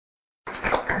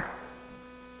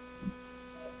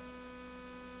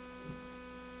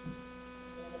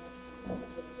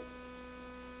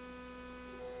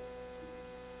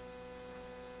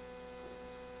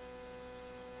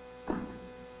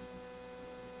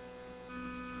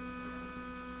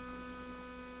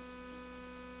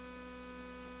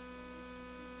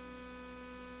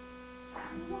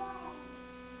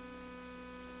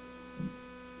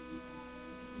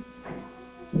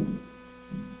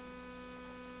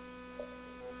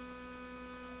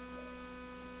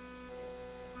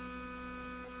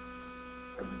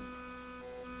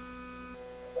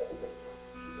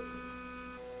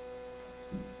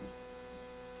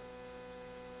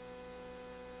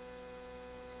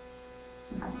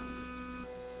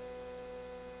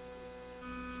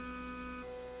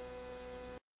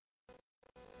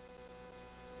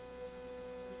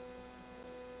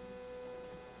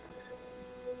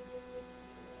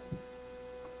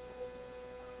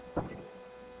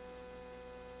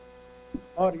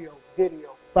Audio,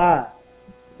 video, 5,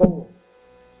 4,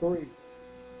 3,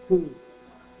 2,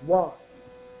 1.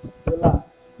 We're live.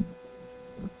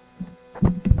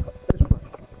 Let's pray.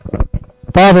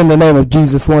 Father, in the name of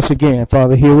Jesus, once again,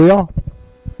 Father, here we are.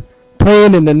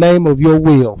 Praying in the name of your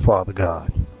will, Father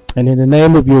God, and in the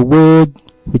name of your word,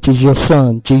 which is your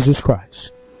Son, Jesus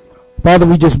Christ. Father,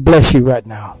 we just bless you right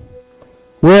now.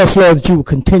 We ask, Lord, that you will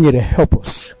continue to help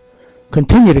us,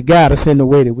 continue to guide us in the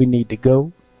way that we need to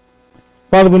go.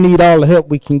 Father, we need all the help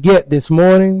we can get this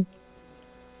morning.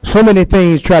 So many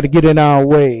things try to get in our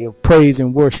way of praise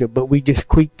and worship, but we just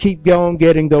keep going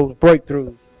getting those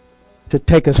breakthroughs to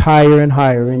take us higher and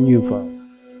higher in you, Father.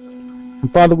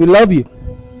 And Father, we love you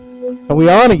and we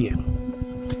honor you.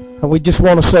 And we just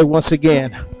want to say once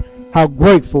again how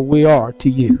grateful we are to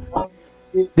you.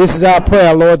 This is our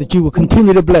prayer, Lord, that you will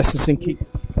continue to bless us and keep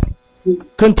us.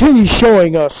 Continue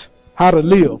showing us how to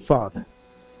live, Father.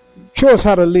 Show us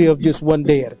how to live just one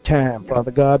day at a time,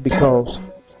 Father God, because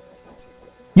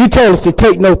you told us to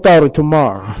take no thought of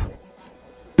tomorrow,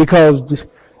 because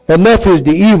enough is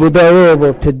the evil thereof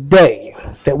of today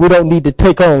that we don't need to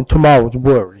take on tomorrow's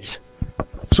worries.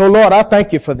 So, Lord, I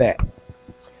thank you for that.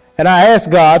 And I ask,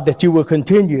 God, that you will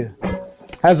continue,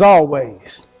 as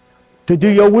always, to do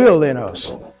your will in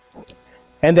us.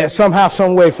 And that somehow,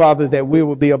 some way, Father, that we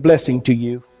will be a blessing to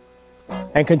you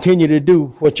and continue to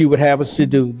do what you would have us to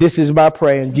do. This is my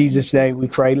prayer. In Jesus' name we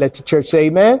pray. Let the church say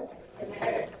amen.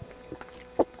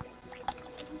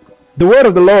 The word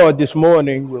of the Lord this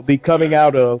morning will be coming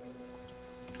out of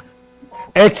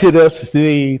Exodus,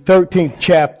 the 13th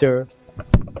chapter,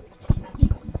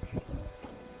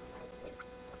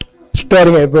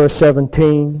 starting at verse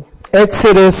 17.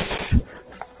 Exodus,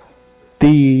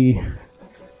 the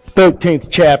 13th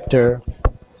chapter,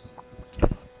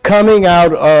 coming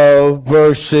out of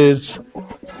verses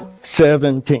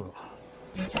 17.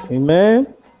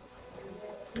 Amen.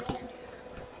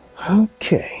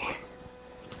 Okay.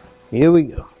 Here we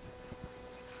go.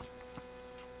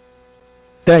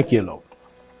 Thank you, Lord.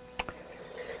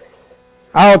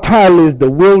 Our title is The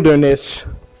Wilderness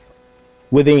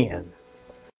Within.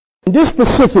 In this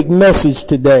specific message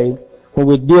today, when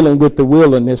we're dealing with the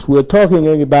wilderness, we're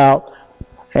talking about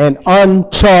an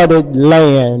uncharted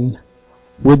land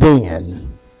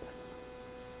within.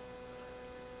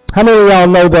 How many of y'all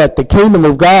know that the kingdom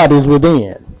of God is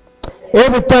within?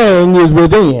 Everything is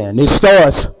within. It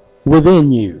starts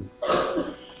within you.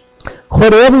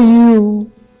 Whatever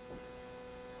you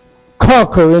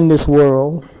conquer in this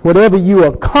world, whatever you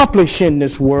accomplish in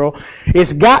this world,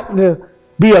 it's got to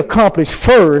be accomplished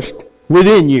first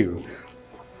within you.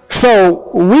 So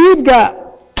we've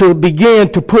got to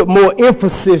begin to put more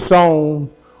emphasis on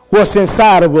what's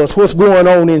inside of us, what's going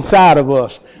on inside of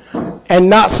us, and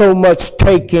not so much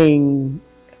taking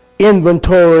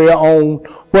inventory on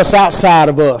what's outside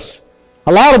of us.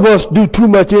 A lot of us do too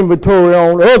much inventory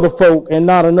on other folk and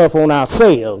not enough on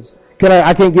ourselves.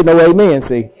 I can't get no amen,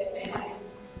 see?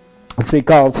 See,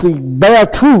 bare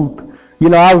truth. You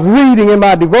know, I was reading in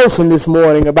my devotion this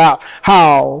morning about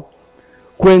how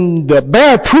when the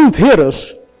bare truth hit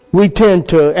us, we tend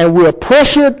to, and we're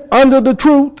pressured under the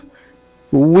truth,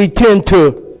 we tend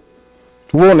to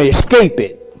want to escape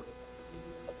it.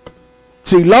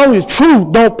 See, long as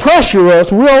truth don't pressure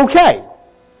us, we're okay.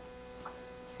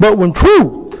 But when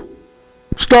truth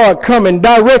start coming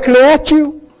directly at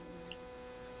you,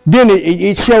 then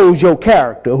it shows your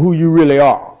character, who you really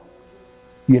are.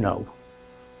 You know,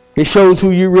 it shows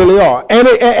who you really are. And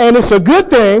it's a good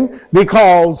thing,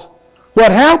 because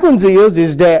what happens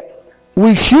is that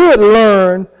we should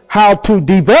learn how to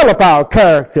develop our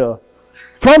character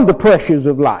from the pressures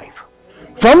of life,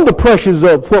 from the pressures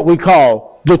of what we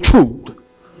call the truth.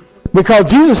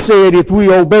 Because Jesus said if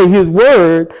we obey his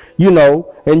word, you know,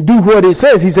 and do what it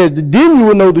says, he says, then you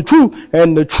will know the truth,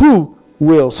 and the truth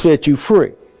will set you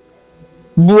free.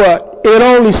 But it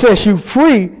only sets you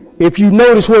free if you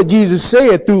notice what Jesus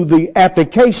said through the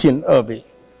application of it.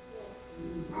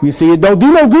 You see, it don't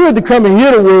do no good to come and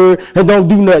hear the word and don't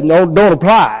do nothing, don't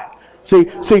apply it. See,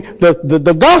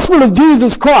 the gospel of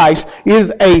Jesus Christ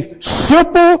is a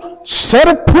simple set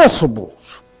of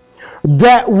principles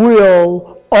that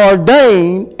will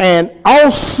ordain an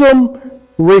awesome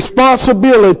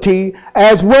responsibility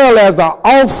as well as an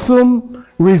awesome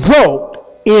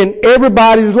result in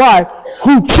everybody's life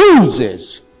who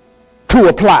chooses to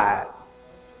apply it.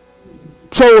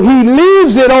 So he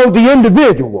leaves it on the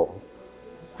individual.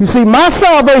 You see, my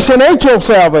salvation ain't your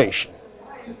salvation.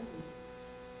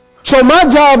 So my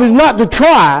job is not to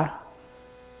try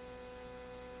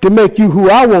to make you who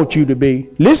I want you to be.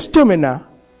 Listen to me now.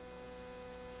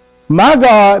 My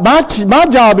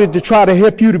job is to try to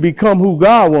help you to become who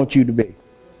God wants you to be.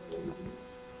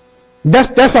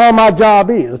 That's all my job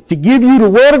is, to give you the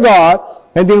word of God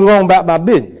and then go on about my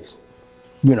business.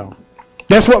 You know,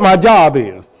 that's what my job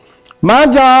is. My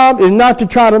job is not to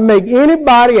try to make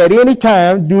anybody at any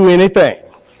time do anything.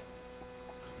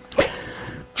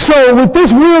 So with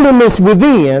this wilderness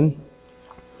within,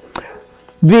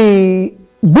 the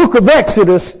book of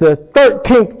Exodus, the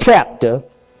 13th chapter,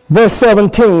 verse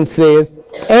 17 says,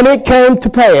 and it came to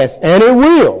pass, and it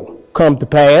will come to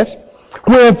pass,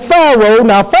 when Pharaoh,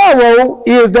 now Pharaoh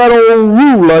is that old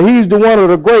ruler. He's the one of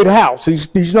the great house.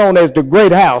 He's known as the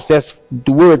great house. That's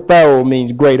the word Pharaoh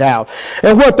means, great house.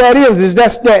 And what that is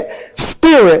that's that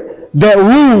spirit that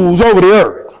rules over the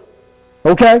earth.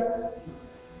 Okay?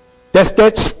 That's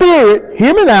that spirit,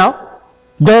 hear me now,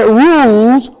 that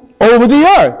rules over the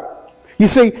earth. You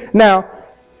see, now,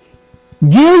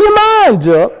 give your minds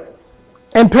up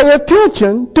and pay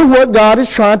attention to what God is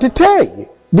trying to tell you.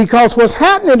 Because what's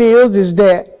happening is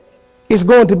that it's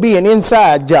going to be an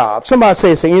inside job. Somebody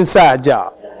say it's an inside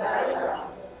job.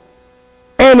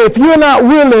 And if you're not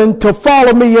willing to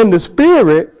follow me in the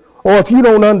spirit, or if you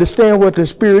don't understand what the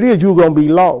spirit is, you're going to be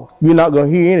lost. You're not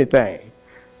going to hear anything.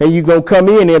 And you're going to come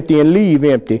in empty and leave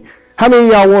empty. How many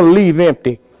of y'all want to leave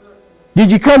empty?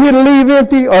 Did you come here to leave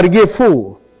empty or to get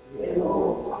full?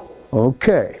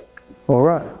 Okay. All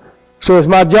right. So it's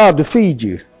my job to feed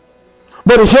you.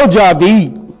 But it's your job to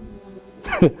eat.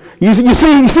 you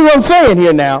see what I'm saying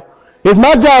here now? It's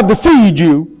my job to feed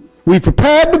you. We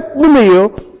prepared the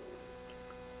meal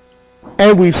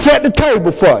and we've set the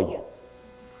table for you.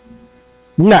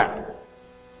 Now,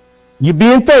 you're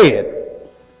being fed.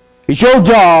 It's your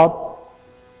job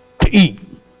to eat.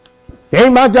 It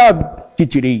ain't my job to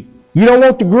get you to eat. You don't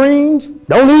want the greens?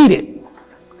 Don't eat it.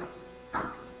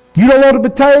 You don't want the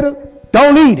potato?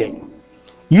 Don't eat it.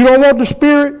 You don't want the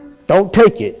spirit? Don't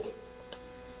take it.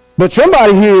 But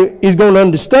somebody here is going to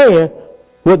understand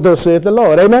what thus saith the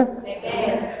Lord. Amen?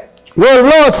 Amen. Well, the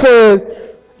Lord says,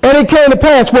 and it came to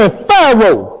pass when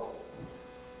Pharaoh,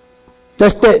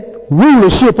 that's that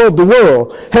rulership of the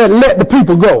world, had let the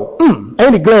people go.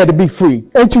 Ain't he glad to be free?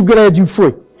 Ain't you glad you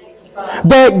free?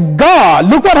 That God,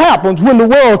 look what happens when the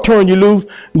world turned you loose.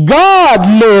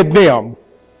 God led them.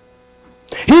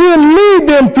 He didn't lead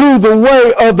them through the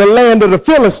way of the land of the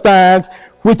Philistines,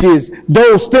 which is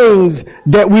those things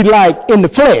that we like in the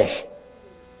flesh.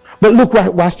 But look,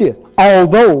 watch this.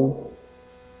 Although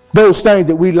those things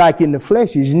that we like in the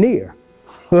flesh is near.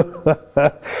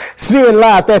 Sin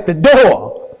lieth at the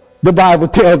door. The Bible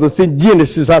tells us in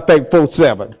Genesis, I think,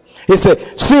 4:7. It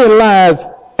said, sin lies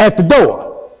at the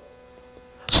door.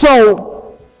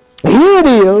 So, here it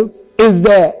is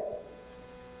that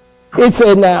it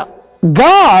said now,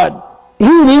 God, he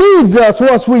leads us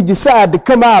once we decide to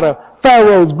come out of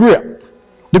Pharaoh's grip,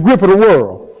 the grip of the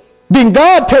world. Then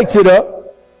God takes it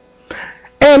up.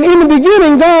 And in the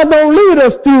beginning, God don't lead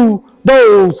us through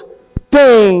those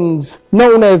things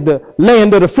known as the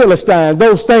land of the Philistines,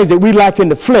 those things that we like in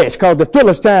the flesh, because the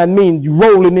Philistine means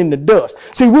rolling in the dust.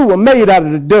 See, we were made out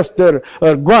of the dust of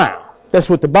the ground. That's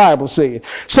what the Bible says.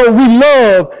 So we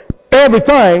love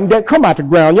everything that come out the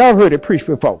ground. Y'all heard it preached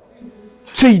before.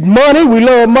 See, money, we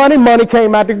love money. Money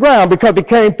came out the ground because it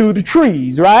came through the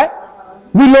trees, right?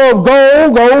 We love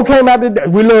gold. Gold came out the,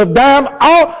 we love diamond,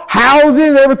 all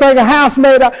houses, everything a house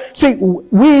made out. See,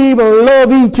 we even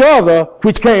love each other,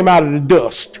 which came out of the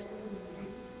dust.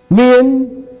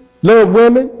 Men love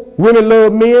women. Women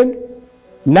love men.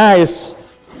 Now it's,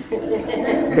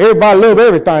 everybody love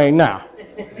everything now.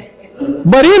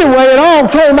 But anyway, it all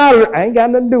came out of, I ain't got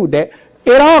nothing to do with that.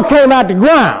 It all came out the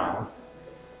ground.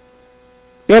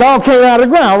 It all came out of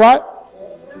the ground, right?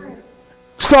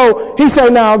 So he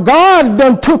said, now God's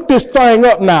done took this thing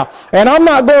up now, and I'm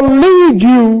not going to lead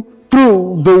you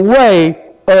through the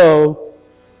way of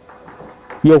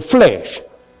your flesh,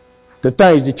 the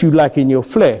things that you like in your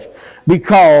flesh,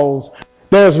 because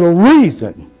there's a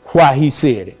reason why he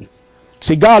said it.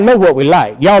 See, God knows what we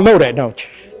like. Y'all know that, don't you?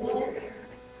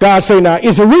 God said, now,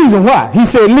 it's a reason why. He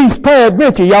said, least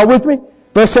peradventure. Y'all with me?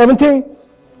 Verse 17.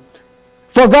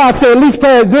 For God said, least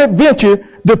peradventure,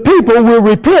 the people will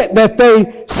repent that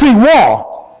they see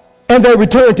war, and they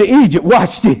return to Egypt.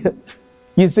 Watch this.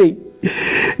 You see,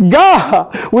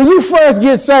 God, when you first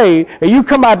get saved and you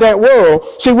come out that world,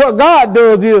 see what God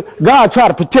does is God try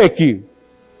to protect you.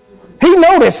 He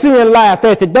know that sin lieth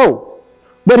at the door.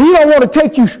 But he don't want to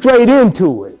take you straight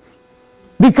into it.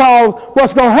 Because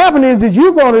what's going to happen is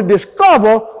you're going to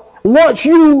discover once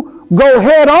you go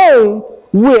head on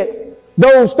with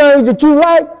those things that you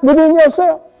like within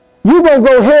yourself, you're going to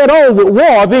go head on with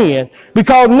war then.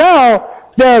 Because now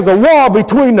there's a war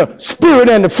between the spirit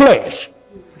and the flesh.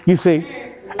 You see?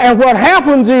 And what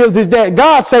happens is that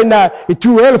God say, now, it's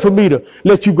too early for me to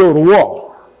let you go to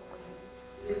war.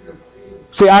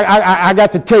 See, I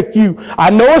got to take you. I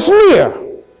know it's near.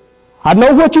 I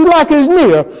know what you like is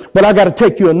near, but I got to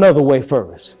take you another way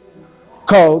first.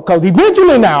 Because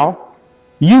eventually now,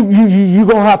 you're going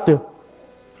to have to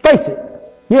face it.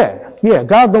 Yeah,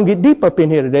 God's going to get deep up in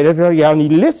here today. That's why y'all need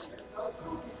to listen.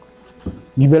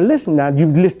 You better listen now. You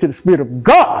listen to the Spirit of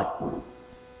God.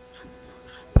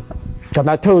 Because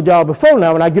I told y'all before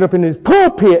now, when I get up in this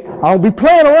pulpit, I don't be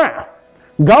playing around.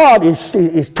 God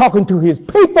is talking to his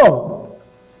people.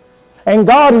 And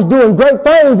God is doing great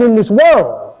things in this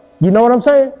world. You know what I'm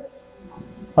saying?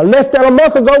 Less than a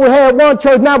month ago, we had one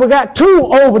church. Now we got two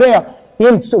over there.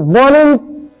 One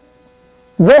in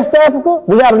West Africa.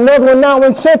 We got another one now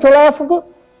in Central Africa.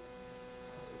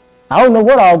 I don't know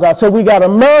what all got. So we got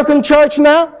American church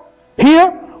now.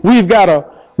 Here, we've got a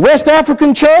West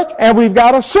African church, and we've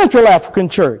got a Central African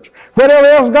church. Whatever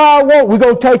else God wants, we're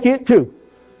going to take it too.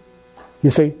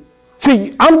 You see?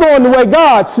 See, I'm going the way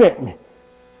God sent me.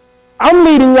 I'm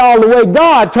leading y'all the way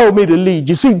God told me to lead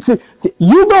you. See,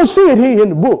 you don't see it here in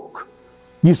the book.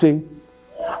 You see?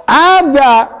 I've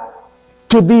got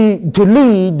to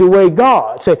lead the way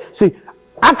God. See,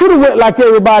 I could have went like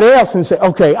everybody else and said,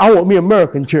 okay, I want me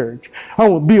American church. I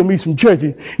want to build me some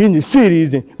churches in the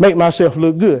cities and make myself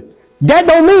look good. That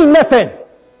don't mean nothing.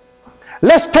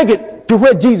 Let's take it to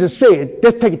what Jesus said.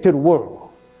 Let's take it to the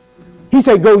world. He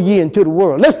said, go ye into the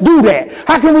world. Let's do that.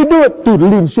 How can we do it? Through the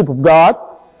leadership of God.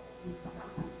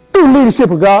 Through the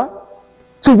leadership of God.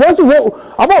 See, one of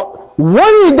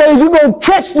these days you're going to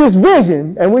catch this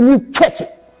vision, and when you catch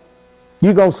it,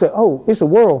 you're going to say, oh, it's a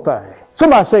world thing.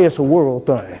 Somebody say it's a world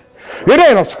thing. It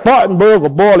ain't a Spartanburg or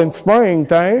Boiling Spring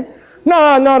thing.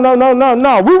 No.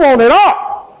 We want it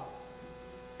all.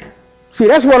 See,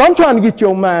 that's what I'm trying to get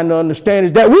your mind to understand,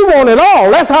 is that we want it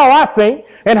all. That's how I think,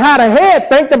 and how the head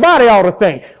think, the body ought to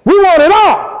think. We want it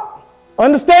all.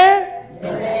 Understand?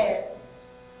 Amen.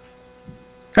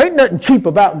 Ain't nothing cheap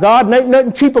about God, and ain't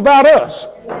nothing cheap about us.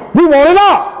 We want it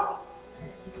all.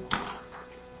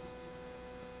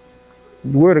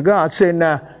 The Word of God said,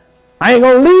 now, I ain't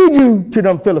going to lead you to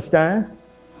them Philistines.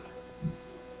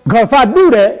 Because if I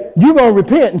do that, you're going to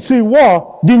repent and see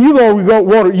war. Then you're going to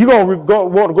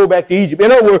want to go back to Egypt.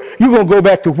 In other words, you're going to go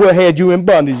back to what had you in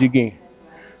bondage again.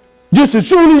 Just as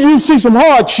soon as you see some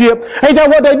hardship, ain't that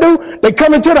what they do? They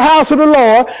come into the house of the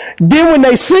Lord. Then when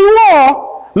they see war,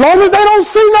 long as they don't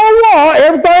see no war,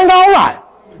 everything's all right.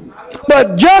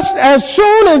 But just as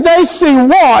soon as they see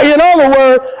war, in other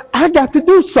words, I got to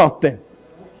do something.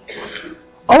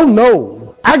 Oh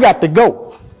no, I got to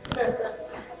go.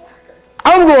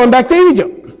 I'm going back to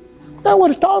Egypt. That's what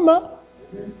it's talking about.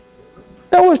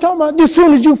 That's what it's talking about. As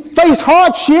soon as you face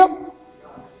hardship,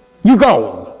 you're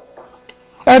gone.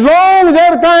 As long as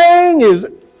everything is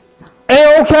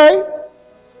A-okay,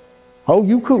 oh,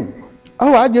 you cool.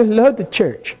 Oh, I just love the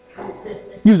church.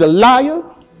 You's a liar.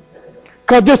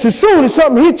 Because just as soon as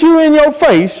something hits you in your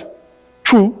face,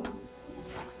 truth,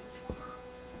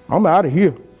 I'm out of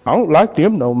here. I don't like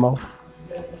them no more.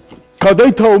 Because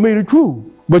they told me the truth.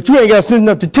 But you ain't got sense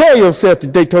enough to tell yourself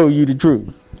that they told you the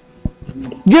truth.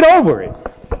 Get over it.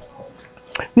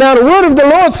 Now the word of the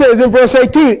Lord says in verse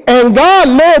 18, and God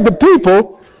led the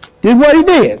people, this is what he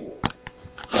did.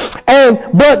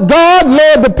 But God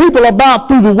led the people about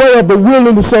through the way of the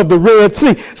wilderness of the Red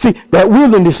Sea. See, that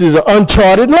wilderness is an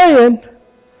uncharted land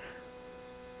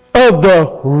of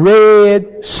the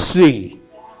Red Sea.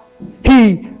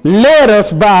 He led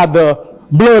us by the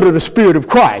blood of the Spirit of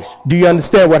Christ. Do you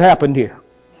understand what happened here?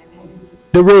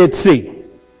 The Red Sea.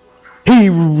 He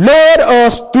led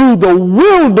us through the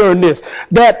wilderness,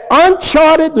 that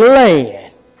uncharted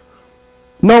land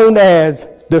known as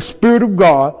the Spirit of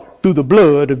God through the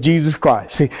blood of Jesus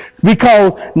Christ. See,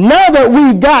 because now that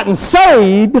we've gotten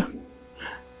saved,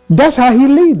 that's how he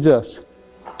leads us,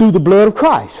 through the blood of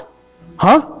Christ.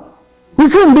 Huh? We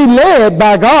couldn't be led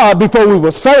by God before we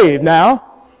were saved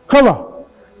now. Come on.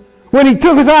 When he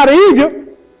took us out of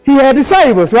Egypt, he had to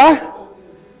save us, right?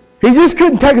 He just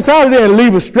couldn't take us out of there and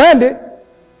leave us stranded.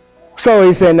 So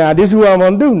he said, now this is what I'm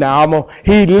going to do now.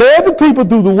 He led the people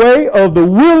through the way of the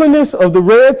wilderness of the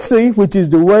Red Sea, which is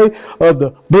the way of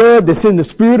the blood that's in the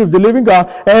Spirit of the living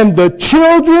God. And the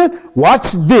children,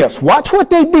 watch this, watch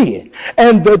what they did.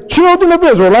 And the children of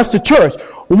Israel, that's the church,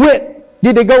 went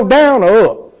Did they go down or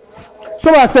up?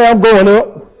 Somebody say, I'm going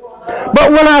up.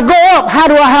 But when I go up, how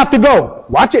do I have to go?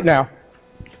 Watch it now.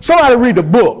 Somebody read the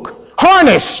book.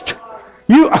 Harnessed.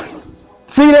 You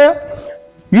see that?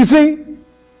 You see?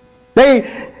 They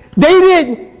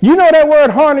didn't. You know that word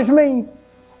harness means?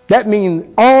 That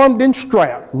means armed and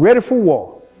strapped, ready for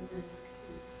war.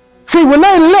 See, when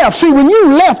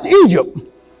you left Egypt,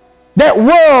 that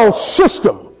world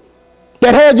system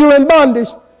that had you in bondage,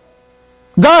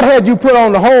 God had you put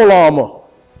on the whole armor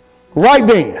right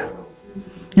then.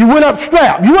 You went up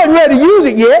strapped. You wasn't ready to use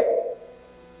it yet.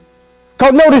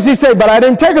 Because notice he said, but I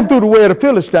didn't take them through the way of the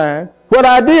Philistine. What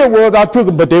I did was I took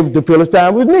them, but the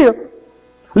Philistine was near.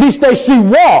 At least they see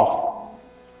war.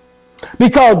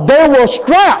 Because they were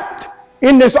strapped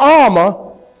in this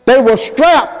armor. They were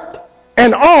strapped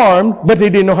and armed, but they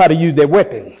didn't know how to use their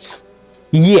weapons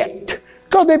yet.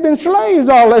 Because they've been slaves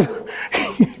all that.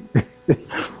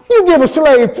 You give a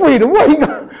slave freedom, what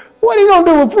are you going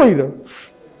to do with freedom?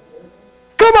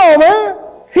 Come on, man.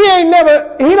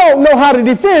 He don't know how to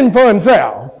defend for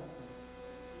himself.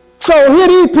 So here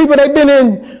these people, they've been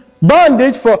in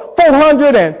bondage for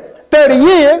 430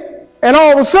 years, and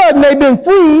all of a sudden they've been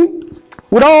freed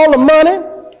with all the money,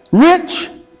 rich,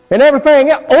 and everything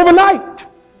else overnight.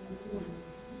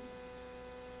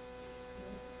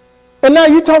 And now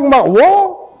you're talking about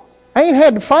war? I ain't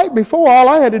had to fight before. All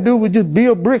I had to do was just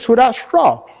build bricks without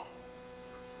straw.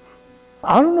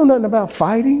 I don't know nothing about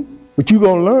fighting, but you're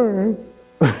going to learn.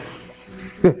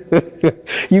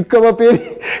 You come up in,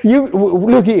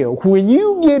 look here, when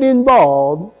you get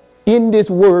involved in this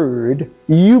word,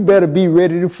 you better be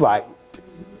ready to fight.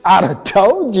 I'd have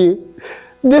told you.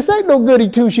 This ain't no goody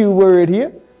two-shoe word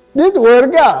here. This is the word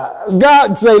of God.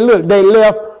 God say, look, they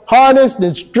left harnessed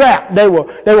and strapped. They were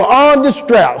armed and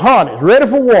strapped, harnessed, ready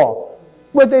for war.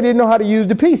 But they didn't know how to use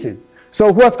the pieces.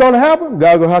 So what's going to happen?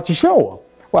 God going to have to show them.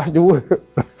 Watch the word.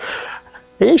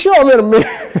 He'll show them in a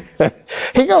minute.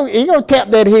 he gonna tap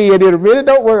that head in a minute.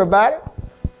 Don't worry about it.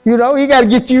 You know, he got to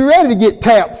get you ready to get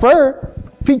tapped first.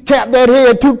 If he tap that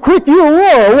head too quick, you'll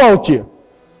roar, won't you?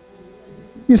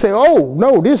 You say, oh,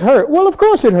 no, this hurt. Well, of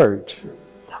course it hurts.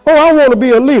 Oh, I want to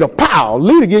be a leader. Pow,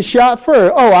 leader gets shot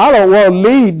first. Oh, I don't want to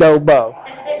lead no more.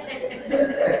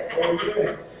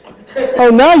 Oh,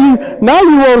 now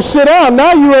you want to sit down.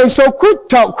 Now you ain't so quick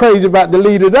to talk crazy about the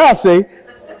leader that I say.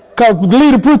 Because the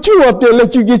leader put you up there and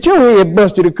let you get your head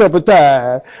busted a couple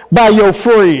times by your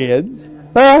friends.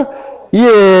 Huh?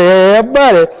 Yeah,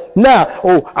 buddy. Now,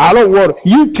 oh, I don't want to.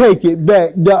 You take it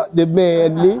back, Dr.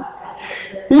 Manley.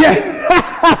 Yeah.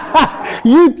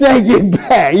 You take it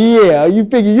back. Yeah. You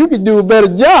figure you can do a better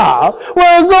job.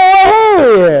 Well, go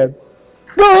ahead.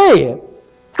 Go ahead.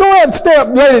 Go ahead and stay up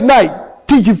late at night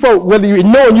teaching folk, whether you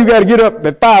knowing you got to get up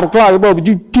at 5 o'clock in the morning, but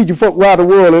you teaching folk around the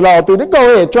world and all through that.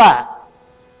 Go ahead, try it.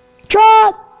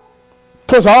 Try it.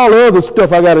 Plus all the other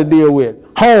stuff I got to deal with.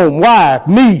 Home, wife,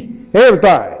 me,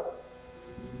 everything.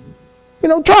 You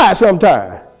know, try it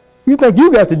sometime. You think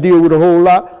you got to deal with a whole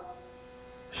lot?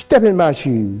 Step in my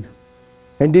shoes.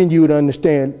 And then you would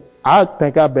understand, I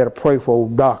think I better pray for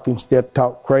old Doc instead of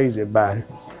talk crazy about it.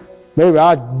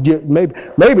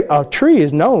 Maybe a tree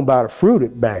is known by the fruit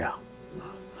it bears.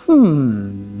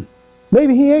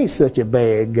 Maybe he ain't such a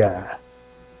bad guy.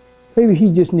 Maybe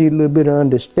he just need a little bit of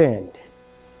understanding.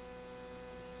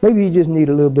 Maybe he just need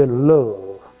a little bit of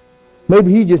love.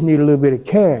 Maybe he just need a little bit of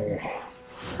caring.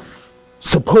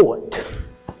 Support.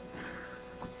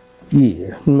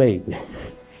 Yeah, maybe.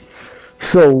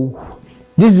 So,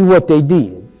 this is what they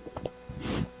did.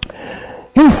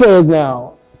 He says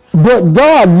now, but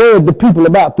God led the people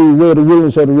about through the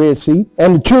wilderness of the Red Sea,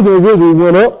 and the children of Israel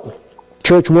went up,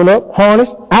 church went up,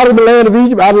 harnessed, out of the land of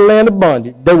Egypt, out of the land of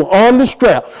bondage. They were armed and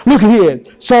strapped. Look at here,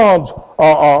 Psalms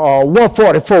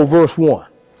 144, verse 1.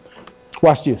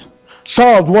 Watch this.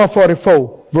 Psalms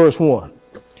 144, verse 1.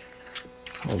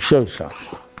 I'll show you something.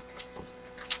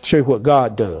 Show you what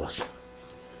God does.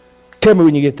 Tell me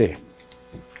when you get there.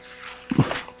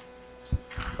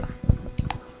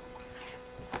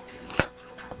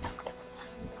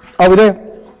 Are we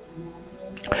there?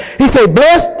 He said,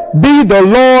 blessed be the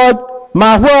Lord,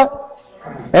 my what?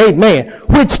 Amen.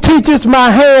 Which teaches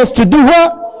my hands to do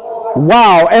what?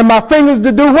 Wow. And my fingers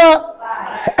to do what?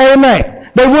 Amen.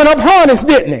 They went up harnessed,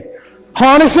 didn't they?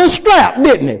 Harnessed and strapped,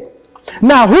 didn't they?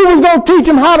 Now, who was going to teach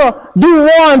them how to do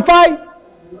war and fight?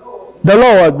 The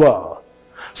Lord was.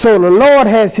 So the Lord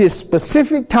has his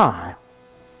specific time.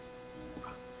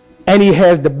 And he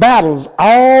has the battles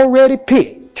already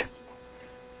picked.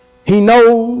 He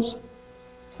knows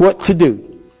what to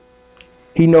do.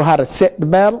 He knows how to set the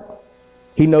battle.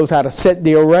 He knows how to set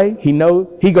the array. He knows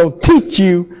he going to teach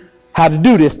you how to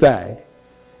do this thing.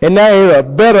 And there ain't a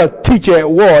better teacher at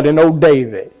war than old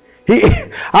David.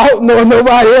 I don't know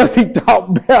nobody else he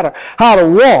taught better how to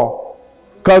war,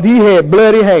 because he had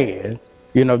bloody hands.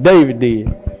 You know, David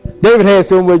did. David had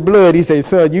so much blood, he said,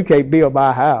 son, you can't build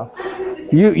my house.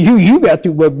 You got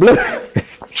too much blood.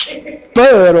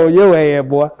 Blood on your hand,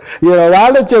 boy. You know,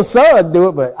 I'll let your son do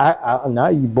it, but now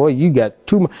you, boy, you got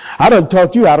too much. I done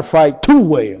taught you how to fight too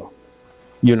well.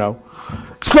 You know.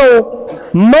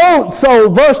 So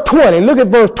verse 20, look at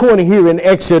verse 20 here in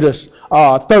Exodus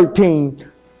 13:20.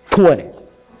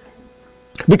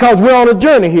 Because we're on a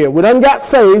journey here. We done got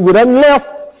saved. We done left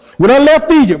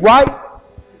Egypt, right?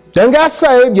 Done got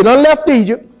saved. You done left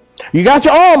Egypt. You got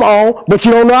your armor on, but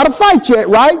you don't know how to fight yet,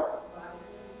 right?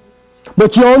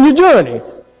 But you're on your journey.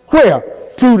 Where?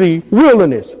 Through the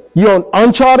wilderness. You're on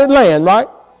uncharted land, right?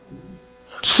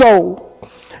 So,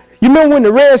 you remember when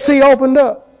the Red Sea opened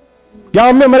up? Y'all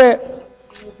remember that?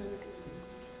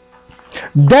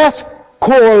 That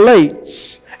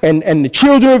correlates. And the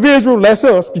children of Israel, that's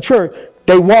us, the church,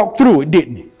 they walked through it,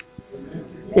 didn't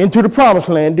they? Into the promised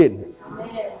land, didn't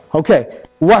they? Okay,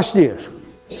 watch this.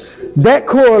 That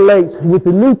correlates with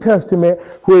the New Testament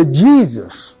where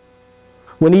Jesus,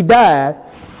 when he died,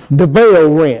 the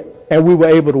veil rent and we were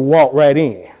able to walk right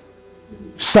in.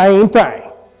 Same thing.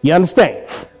 You understand?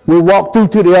 We walked through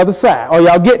to the other side. Are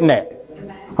y'all getting that?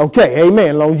 Okay, amen.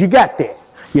 As long as you got that.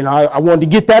 You know, I wanted to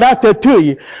get that out there to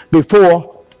you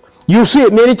before. You'll see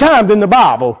it many times in the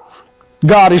Bible.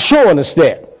 God is showing us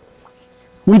that.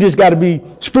 We just got to be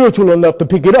spiritual enough to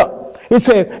pick it up. It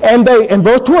says, and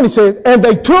verse 20 says, and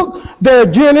they took their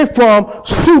journey from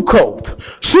Sukkoth.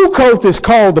 Sukkoth is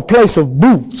called the place of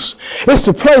booths. It's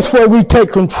the place where we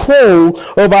take control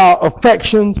of our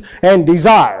affections and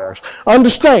desires.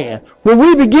 Understand, when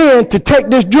we begin to take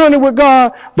this journey with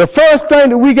God, the first thing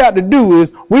that we got to do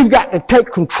is we've got to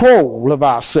take control of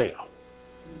ourselves.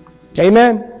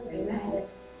 Amen? Amen.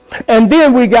 And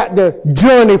then we got to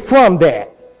journey from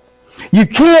that. You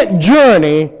can't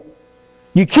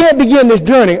begin this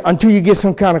journey until you get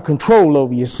some kind of control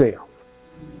over yourself.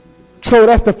 So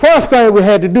that's the first thing we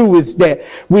had to do, is that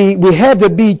we had to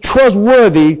be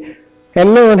trustworthy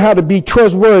and learn how to be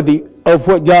trustworthy of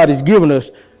what God has given us.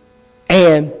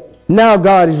 And now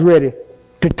God is ready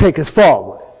to take us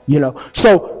forward, you know.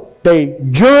 So they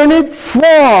journeyed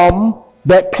from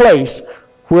that place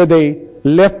where they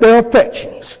left their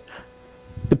affections,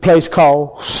 the place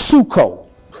called Sukkoth.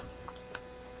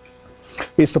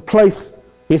 It's a place,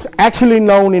 it's actually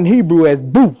known in Hebrew as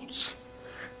booths.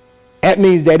 That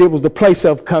means that it was the place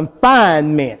of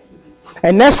confinement.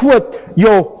 And that's what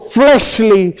your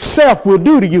fleshly self will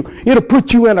do to you. It'll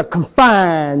put you in a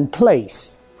confined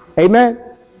place. Amen?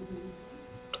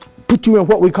 Put you in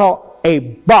what we call a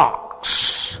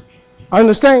box.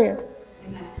 Understand?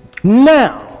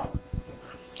 Now,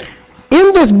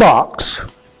 in this box,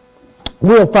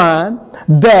 we'll find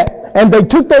that, and they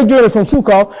took their journey from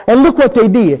Sukkot, and look what they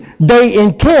did. They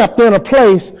encamped in a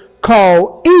place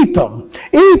called Etham.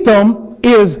 Etham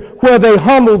is where they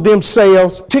humbled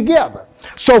themselves together.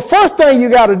 So first thing you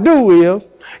got to do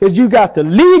is you got to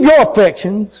leave your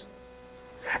affections,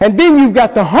 and then you've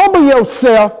got to humble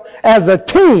yourself as a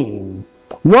team.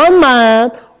 One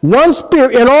mind, one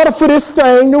spirit, in order for this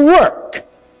thing to work.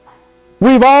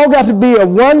 We've all got to be of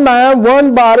one mind,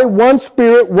 one body, one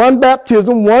spirit, one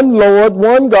baptism, one Lord,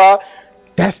 one God.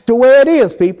 That's the way it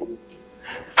is, people.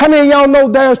 How many of y'all know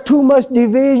there's too much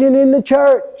division in the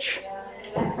church?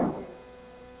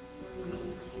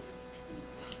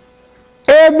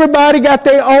 Everybody got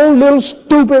their own little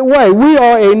stupid way. We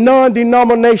are a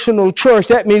non-denominational church.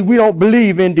 That means we don't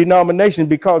believe in denominations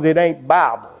because it ain't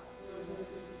Bible.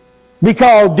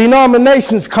 Because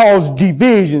denominations cause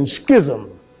division, schism.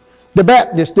 The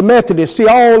Baptists, the Methodists, see,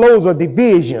 all those are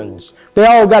divisions. They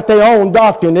all got their own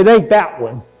doctrine. It ain't that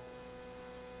one.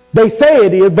 They say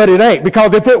it is, but it ain't.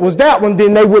 Because if it was that one,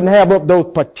 then they wouldn't have up those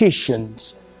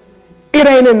partitions. It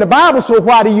ain't in the Bible, so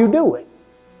why do you do it?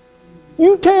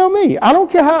 You tell me. I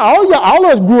don't care how. All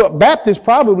of us grew up Baptist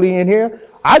probably in here.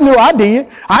 I knew I did.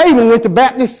 I even went to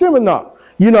Baptist seminar,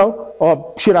 you know,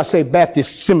 or should I say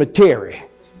Baptist cemetery.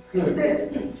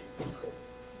 You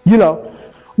know,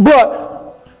 but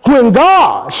when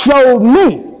God showed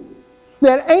me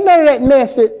that ain't none of that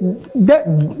mess,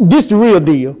 this the real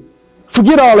deal.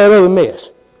 Forget all that other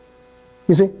mess.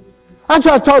 You see? I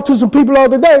tried to talk to some people the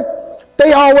other day.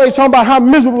 They always talking about how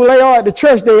miserable they are at the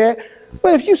church they at.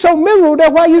 But if you're so miserable,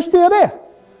 that's why you still there.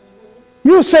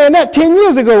 You were saying that 10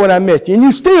 years ago when I met you, and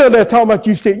you still there talking about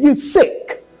you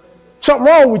sick. Something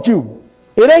wrong with you.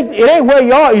 It ain't where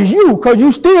you are, it's you, because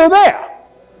you still there.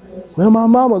 Well, my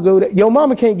mama go there. Your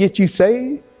mama can't get you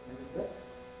saved.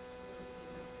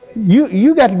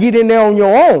 You got to get in there on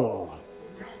your own.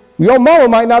 Your mama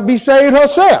might not be saved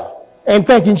herself and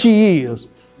thinking she is.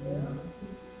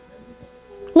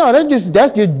 No, that's just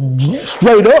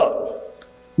straight up.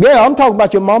 Yeah, I'm talking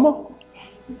about your mama.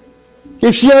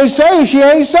 If she ain't saved, she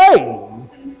ain't saved.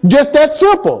 Just that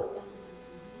simple.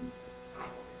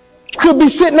 Could be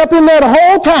sitting up in there the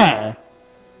whole time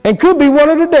and could be one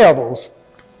of the devils.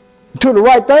 Until the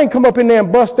right thing come up in there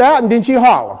and bust out, and then she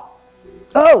holler.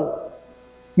 Oh,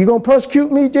 you going to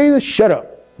persecute me, Jesus? Shut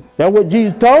up. That's what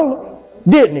Jesus told her,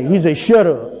 didn't he? He said, shut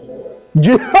up.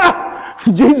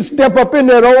 Jesus stepped up in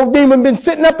there, the old demon been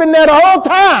sitting up in there the whole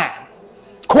time.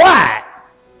 Quiet.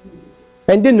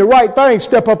 And then the right thing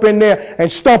step up in there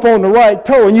and stomp on the right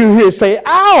toe, and you hear say,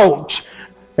 ouch.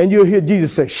 And you'll hear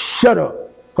Jesus say, shut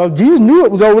up. Because Jesus knew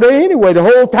it was over there anyway the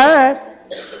whole time.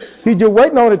 He's just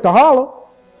waiting on it to holler.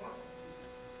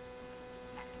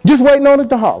 Just waiting on it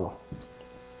to holler.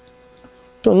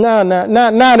 So now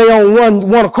they're on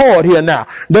one accord here now.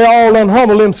 They all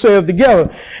unhumble themselves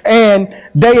together. And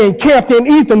they encamped in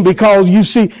Etham because, you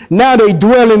see, now they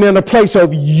dwelling in a place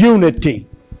of unity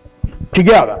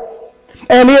together.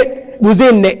 And it was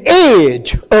in the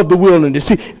edge of the wilderness.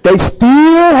 See, they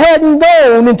still hadn't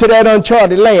gone into that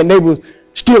uncharted land. They was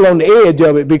still on the edge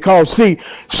of it because, see,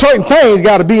 certain things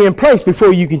got to be in place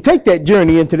before you can take that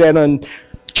journey into that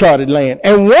uncharted land.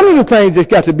 And one of the things that's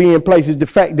got to be in place is the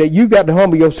fact that you got to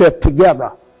humble yourself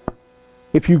together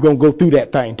if you're going to go through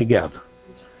that thing together.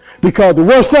 Because the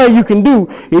worst thing you can do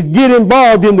is get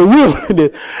involved in the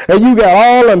wilderness and you got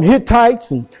all them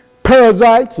Hittites and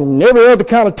parasites and every other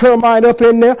kind of termite up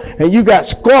in there, and you got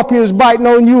scorpions biting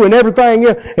on you and everything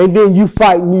else, and then you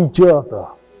fighting each other.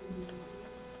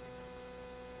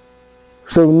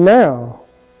 So now,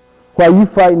 while you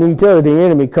fighting each other, the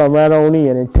enemy come right on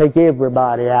in and take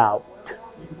everybody out.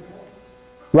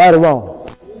 Right or wrong?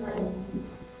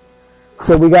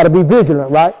 So we got to be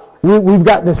vigilant, right? We've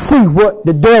got to see what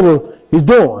the devil is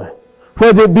doing.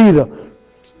 Whether it be the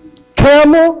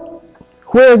camera,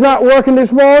 where it's not working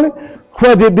this morning,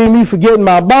 whether it be me forgetting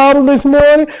my bottle this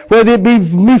morning, whether it be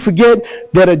me forgetting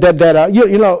the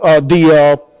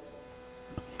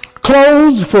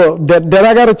clothes that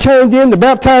I got to change in to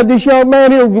baptize this young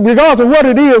man here, regardless of what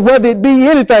it is, whether it be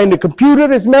anything, the computer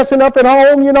that's messing up at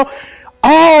home,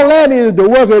 all that is the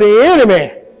work of the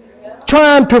enemy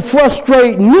trying to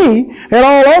frustrate me, and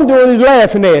all I'm doing is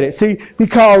laughing at it. See,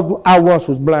 because I once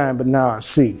was blind, but now I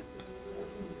see.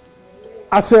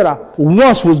 I said I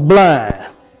once was blind,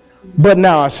 but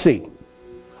now I see.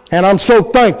 And I'm so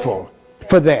thankful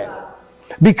for that.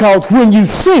 Because when you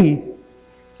see,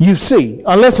 you see.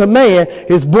 Unless a man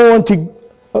is born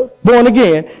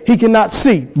again, he cannot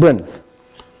see, Brendan.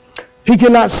 He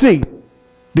cannot see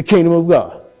the kingdom of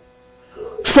God.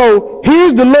 So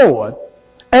here's the Lord,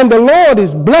 and the Lord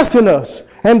is blessing us,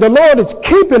 and the Lord is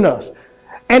keeping us.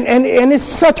 And it's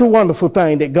such a wonderful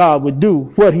thing that God would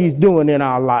do what he's doing in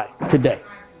our life today.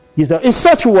 It's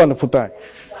such a wonderful thing.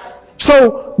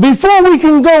 So before we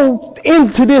can go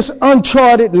into this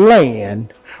uncharted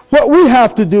land, what we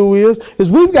have to do is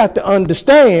we've got to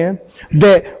understand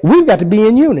that we've got to be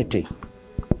in unity.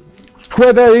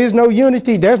 Where there is no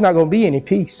unity, there's not going to be any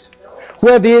peace.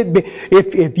 Whether it be,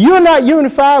 if you're not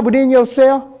unified within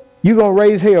yourself, you're going to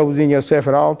raise hell within yourself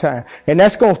at all times. And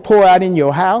that's going to pour out in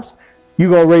your house. You're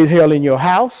going to raise hell in your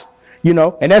house,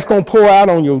 and that's going to pour out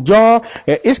on your job.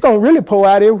 It's going to really pour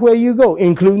out everywhere you go,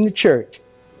 including the church.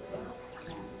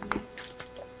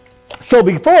 So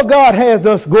before God has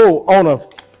us go on a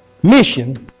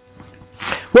mission,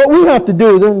 what we have to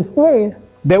do is understand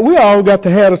that we all got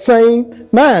to have the same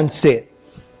mindset.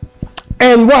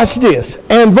 And watch this.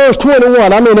 And verse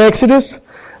 21, I'm in Exodus,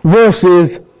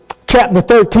 chapter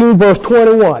 13, verse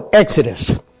 21,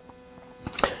 Exodus.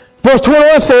 Verse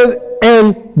 21 says,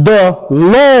 and the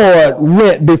Lord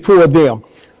went before them.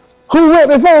 Who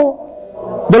went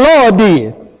before? The Lord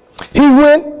did. He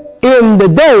went in the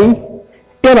day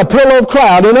in a pillar of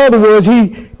cloud. In other words,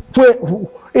 it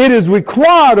is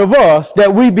required of us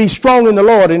that we be strong in the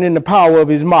Lord and in the power of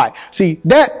his might. See,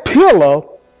 that pillar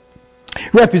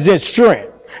represents strength.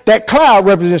 That cloud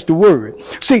represents the word.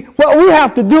 See, what we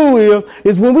have to do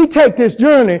is when we take this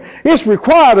journey, it's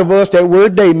required of us, that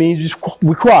word day means it's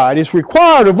required. It's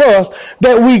required of us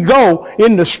that we go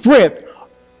in the strength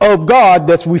of God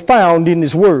that we found in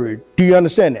his word. Do you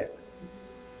understand that?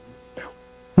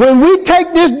 When we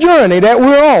take this journey that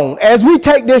we're on, as we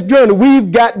take this journey,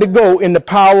 we've got to go in the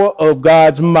power of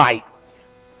God's might.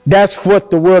 That's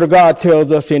what the word of God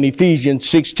tells us in Ephesians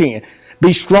 6:10.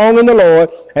 Be strong in the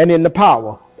Lord and in the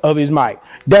power of his might.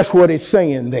 That's what it's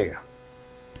saying there.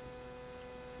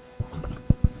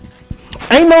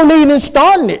 Ain't no need in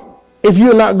starting it if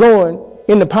you're not going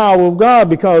in the power of God,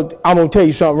 because I'm going to tell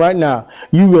you something right now.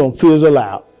 You're going to fizzle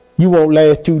out. You won't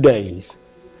last 2 days.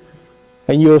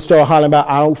 And you'll start hollering about,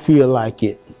 I don't feel like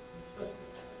it.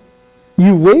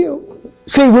 You will.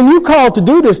 See, when you called to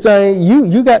do this thing,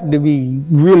 you got to be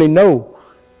really know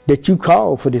that you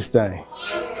called for this thing.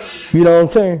 You know what I'm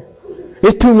saying?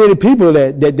 There's too many people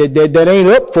that ain't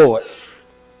up for it.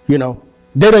 You know,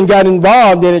 they done got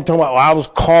involved in it talking about, I was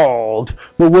called,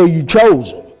 but were you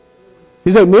chosen?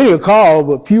 He said, many are called,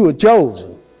 but few are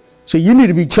chosen. So you need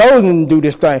to be chosen to do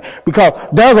this thing, because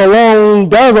this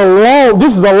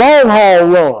is a long haul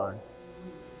run.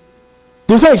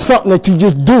 This ain't something that you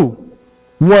just do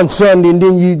one Sunday and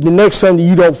then the next Sunday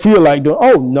you don't feel like doing.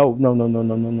 Oh, no.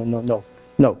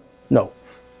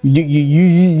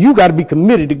 You got to be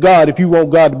committed to God if you want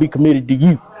God to be committed to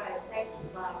you.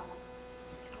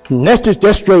 And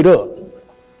that's straight up.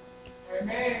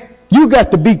 Amen. You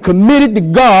got to be committed to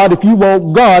God if you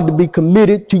want God to be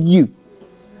committed to you.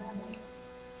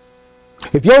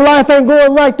 If your life ain't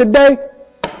going right today,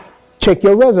 check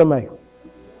your resume.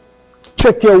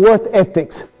 Check your worth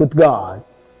ethics with God.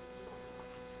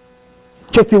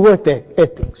 Check your worth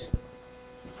ethics.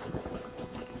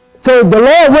 So the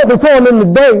Lord went before them in the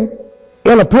day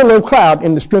in a pillar of cloud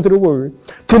in the strength of the word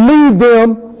to lead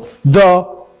them the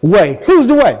way. Who's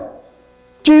the way?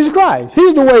 Jesus Christ.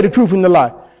 He's the way, the truth, and the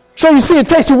life. So you see, it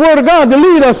takes the word of God to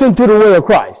lead us into the way of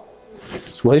Christ.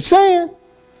 That's what it's saying.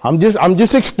 I'm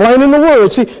just explaining the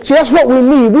word. See, that's what we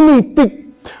need.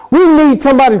 We need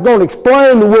somebody who's going to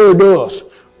explain the word to us.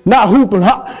 Not hoop and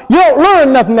hop. You don't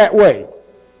learn nothing that way.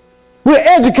 We're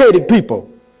educated people.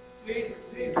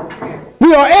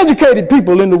 We are educated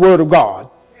people in the word of God.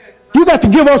 You got to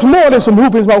give us more than some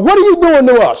hooping. What are you doing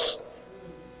to us?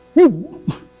 You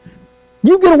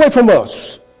get away from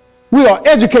us. We are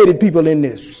educated people in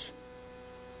this.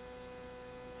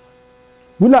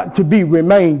 We're not to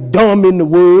remain dumb in the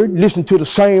word, listen to the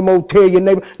same old tell your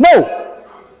neighbor. No.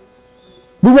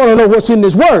 We want to know what's in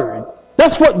this word.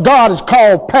 That's what God has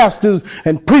called pastors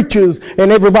and preachers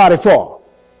and everybody for.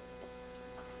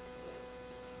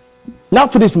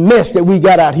 Not for this mess that we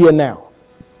got out here now,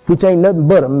 which ain't nothing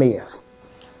but a mess.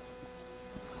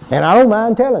 And I don't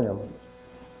mind telling them.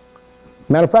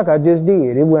 Matter of fact, I just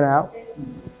did. It went out.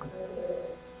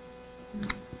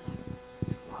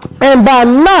 And by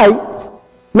night,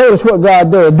 notice what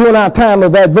God does during our time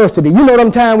of adversity. You know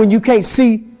them time when you can't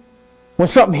see, when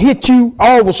something hits you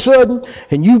all of a sudden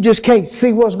and you just can't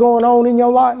see what's going on in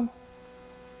your life?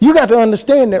 You got to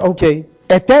understand that, okay,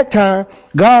 at that time,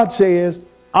 God says,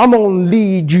 I'm going to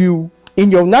lead you in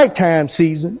your nighttime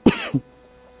season.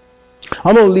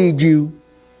 I'm going to lead you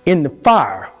in the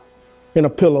fire, in a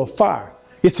pillar of fire.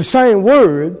 It's the same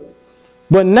word,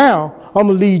 but now I'm going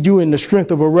to lead you in the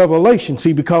strength of a revelation.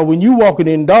 See, because when you walking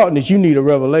in darkness, you need a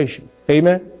revelation.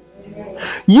 Amen? Amen.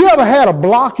 You ever had a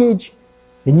blockage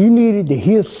and you needed to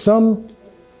hear something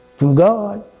from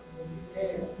God?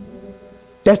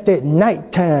 That's that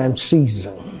nighttime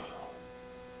season.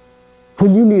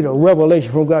 When you need a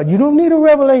revelation from God, you don't need a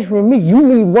revelation from me. You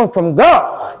need one from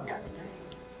God.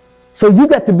 So you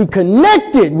got to be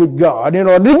connected with God in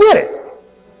order to get it.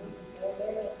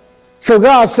 So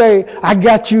God say, I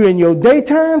got you in your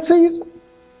daytime season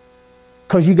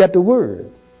because you got the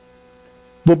word.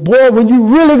 But boy, when you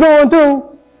really going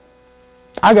through,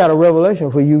 I got a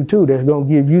revelation for you too that's going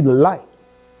to give you the light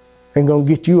and going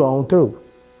to get you on through.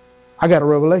 I got a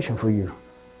revelation for you.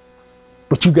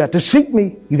 But you got to seek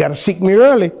me. You got to seek me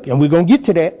early, and we're going to get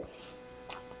to that.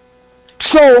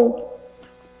 So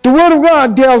the word of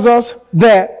God tells us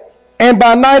that, and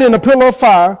by night in a pillar of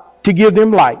fire to give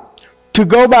them light, to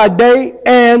go by day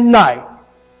and night.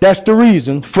 That's the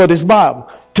reason for this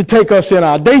Bible, to take us in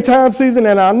our daytime season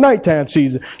and our nighttime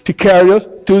season, to carry us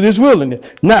through this wilderness.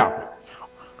 Now,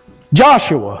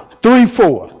 Joshua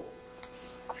 3:4.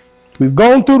 We've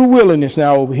gone through the wilderness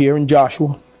now over here in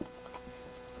Joshua.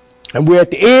 And we're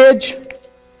at the edge,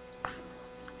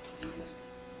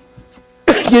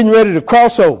 getting ready to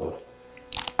cross over.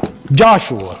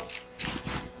 Joshua.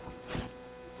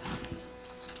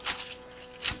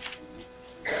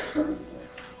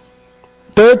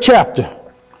 Third chapter.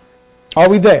 Are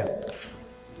we there?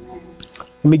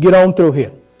 Let me get on through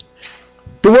here.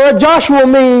 The word Joshua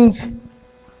means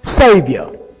Savior.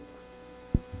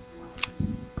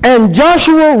 And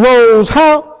Joshua rose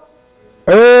how?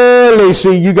 Early.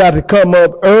 See, you got to come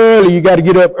up early. You got to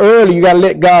get up early. You got to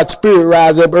let God's Spirit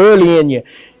rise up early in you.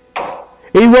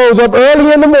 He rose up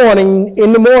early in the morning.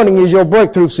 In the morning is your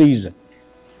breakthrough season.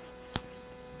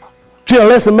 See,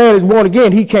 unless a man is born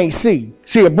again, he can't see.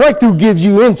 See, a breakthrough gives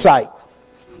you insight.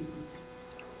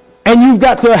 And you've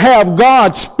got to have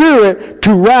God's Spirit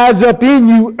to rise up in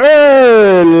you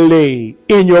early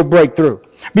in your breakthrough.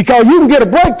 Because you can get a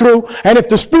breakthrough, and if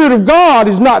the Spirit of God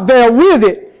is not there with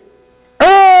it,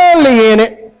 early in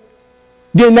it,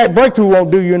 then that breakthrough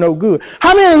won't do you no good.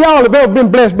 How many of y'all have ever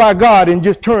been blessed by God and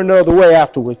just turned the other way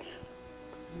afterwards?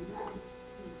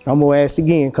 I'm going to ask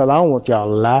again because I don't want y'all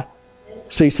to lie.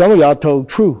 See, some of y'all told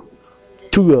truth.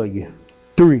 2 of you.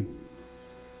 3.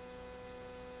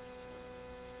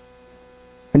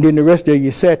 And then the rest of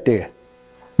you sat there.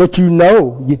 But you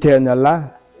know you're telling a lie.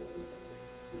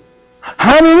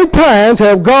 How many times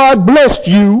have God blessed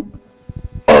you,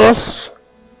 us,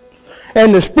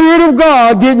 and the Spirit of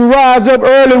God didn't rise up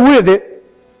early with it,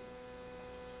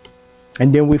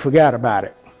 and then we forgot about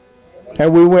it.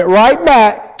 And we went right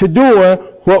back to doing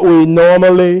what we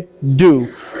normally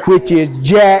do, which is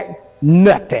jack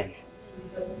nothing.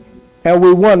 And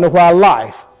we wonder why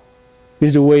life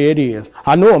is the way it is.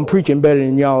 I know I'm preaching better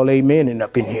than y'all amening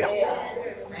up in here.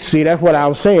 See, that's what I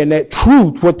was saying. That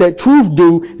truth, what that truth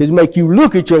do is make you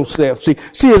look at yourself. See,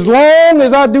 as long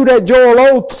as I do that Joel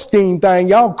Osteen thing,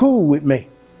 y'all cool with me.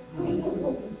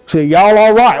 See, y'all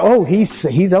all right. Oh,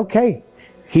 he's okay.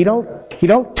 He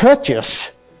don't touch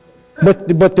us. But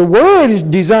the word is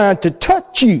designed to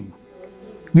touch you.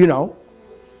 You know.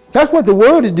 That's what the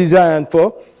word is designed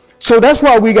for. So that's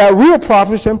why we got real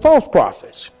prophets and false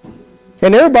prophets.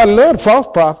 And everybody loves false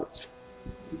prophets.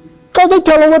 Because they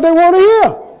tell them what they want to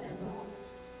hear.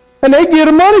 And they give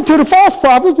the money to the false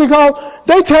prophets because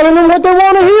they telling them what they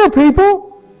want to hear,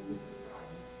 people.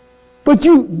 But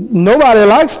nobody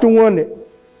likes the one that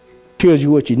tells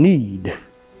you what you need.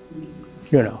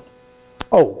 You know.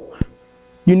 Oh,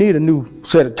 you need a new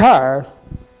set of tires.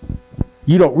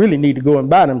 You don't really need to go and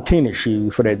buy them tennis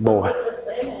shoes for that boy.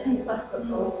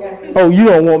 Oh, you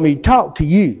don't want me to talk to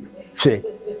you. See,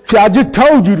 I just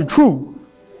told you the truth.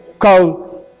 Because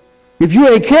if you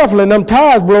ain't careful and them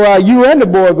tires blow out, you and the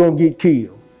boy are going to get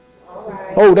killed.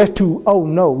 Right. Oh, that's too, oh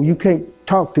no, you can't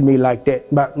talk to me like that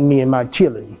about me and my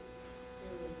children.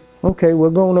 Okay,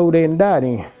 well, go on over there and die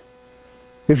then.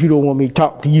 If you don't want me to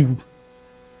talk to you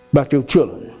about your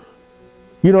children.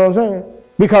 You know what I'm saying?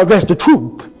 Because that's the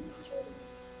truth.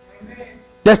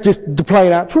 That's just the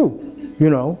plain out truth.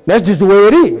 You know, that's just the way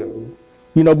it is.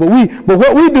 You know, but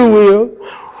what we do is,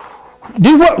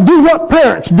 do what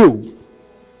parents do.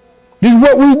 This is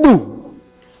what we do,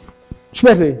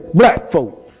 especially black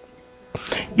folk.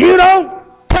 You don't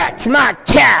touch my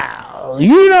child.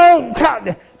 You don't talk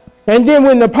to... And then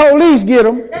when the police get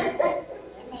them,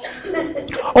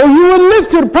 oh, you wouldn't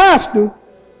listen to the pastor.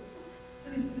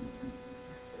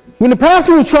 When the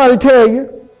pastor was trying to tell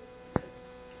you,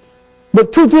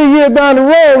 but 2-3 years down the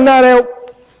road, now they're,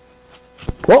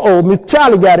 Miss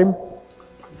Charlie got him.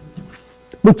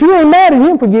 But you ain't mad at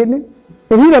him for getting it.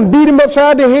 And he done beat him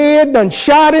upside the head, done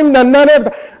shot him, done none of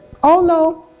everything. Oh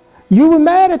no, you were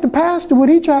mad at the pastor what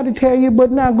he tried to tell you,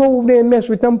 but now go over there and mess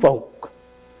with them folk.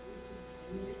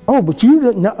 Oh, but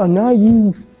now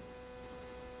you.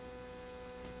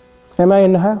 Am I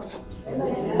in the house?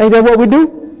 Ain't that what we do?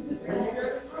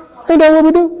 Ain't that what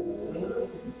we do?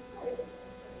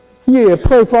 Yeah,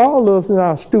 pray for all of us in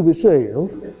our stupid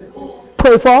selves.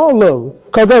 Pray for all of us,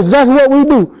 because that's exactly what we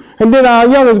do. And then our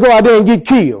youngins go out there and get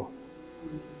killed.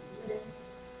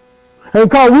 And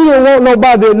because we don't want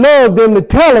nobody that loves them to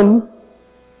tell them,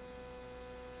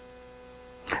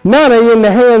 now they're in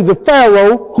the hands of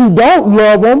Pharaoh who don't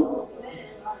love them.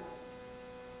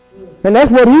 And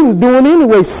that's what he was doing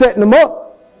anyway, setting them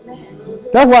up.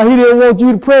 That's why he didn't want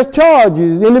you to press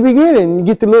charges in the beginning and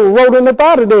get the little rodent up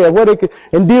out of there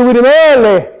and deal with him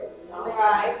early.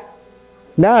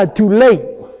 Now it's too late.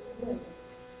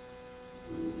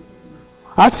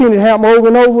 I've seen it happen over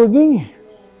and over again.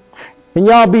 And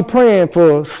y'all be praying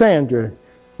for Sandra,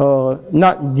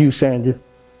 not you, Sandra,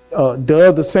 the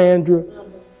other Sandra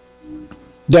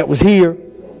that was here,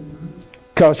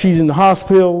 because she's in the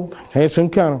hospital, had some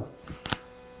kind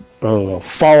of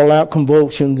fallout,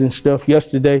 convulsions and stuff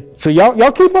yesterday. So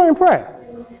y'all keep her in prayer.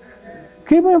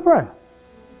 Keep her in prayer.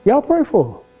 Y'all pray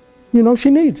for her. You know, she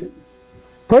needs it.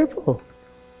 Pray for her.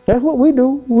 That's what we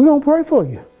do. We're going to pray for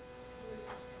you.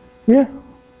 Yeah,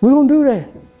 we're going to do that.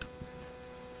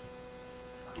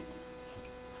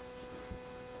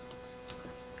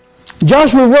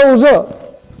 Joshua rose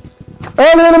up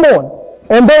early in the morning,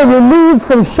 and they removed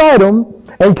from Shittim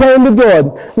and came to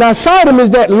Jordan. Now, Shittim is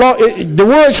the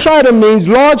word Shittim means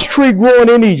large tree growing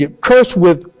in Egypt, cursed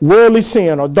with worldly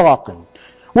sin or darkened.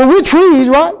 Well, we're trees,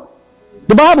 right?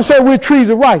 The Bible says we're trees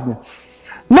of righteousness.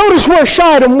 Notice where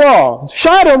Shittim was.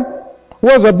 Shittim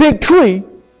was a big tree,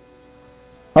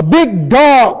 a big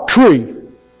dark tree.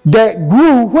 that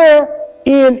grew where?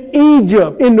 In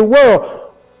Egypt, in the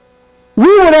world. We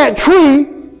were that tree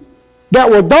that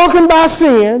was darkened by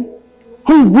sin,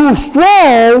 who grew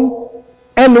strong,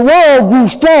 and the world grew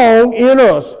strong in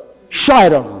us.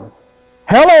 Shaitan.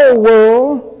 Hello,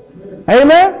 world.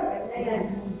 Amen?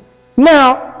 Amen.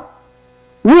 Now,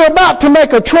 we're about to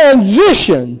make a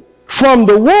transition from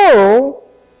the world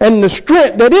and the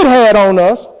strength that it had on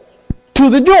us to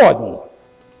the Jordan.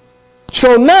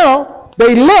 So now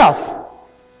they left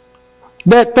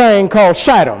that thing called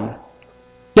Shaitan.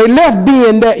 They left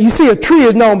being that. You see, a tree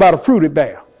is known by the fruit it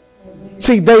bears.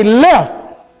 See, they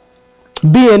left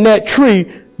being that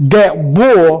tree that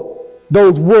bore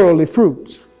those worldly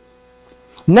fruits.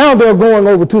 Now they're going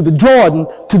over to the Jordan,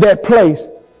 to that place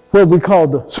where we call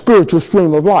the spiritual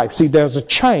stream of life. See, there's a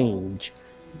change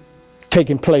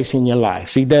taking place in your life.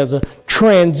 See, there's a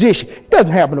transition. It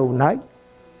doesn't happen overnight,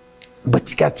 but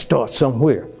you got to start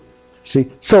somewhere.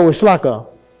 See, so it's like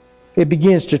it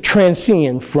begins to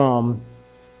transcend from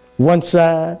one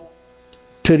side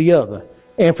to the other.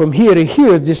 And from here to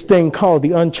here is this thing called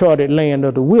the uncharted land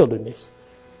of the wilderness.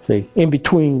 See, in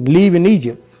between leaving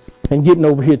Egypt and getting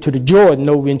over here to the Jordan,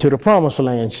 over into the promised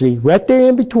land. See, right there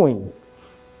in between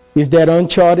is that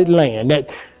uncharted land,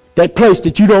 that place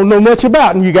that you don't know much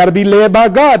about, and you got to be led by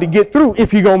God to get through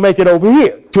if you're going to make it over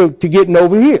here, to getting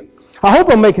over here. I hope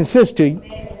I'm making sense to you.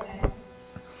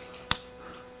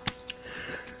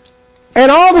 And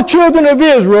all the children of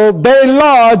Israel, they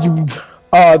lodged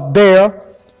there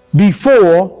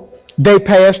before they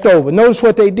passed over. Notice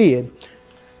what they did.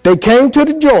 They came to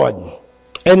the Jordan,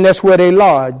 and that's where they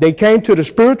lodged. They came to the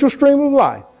spiritual stream of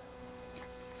life,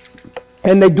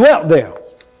 and they dwelt there.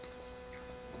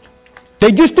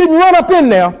 They just didn't run up in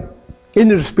there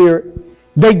into the spirit.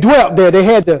 They dwelt there. They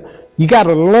had to, you got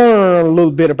to learn a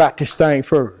little bit about this thing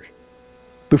first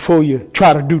before you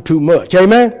try to do too much.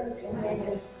 Amen?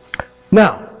 Amen.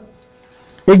 Now,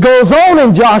 it goes on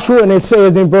in Joshua, and it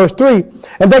says in verse 3,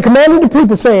 and they commanded the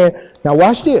people saying, now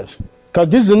watch this, because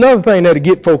this is another thing that'll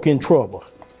get folk in trouble.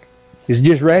 It's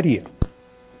just right here.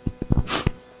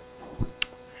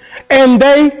 And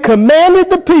they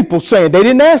commanded the people, saying, they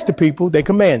didn't ask the people, they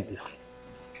commanded.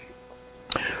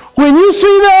 When you see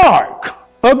the ark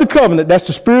of the covenant, that's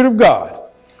the Spirit of God,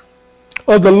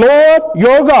 of the Lord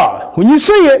your God, when you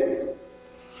see it,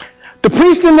 the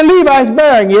priest and the Levites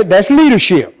bearing it, that's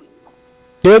leadership.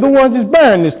 They're the ones that's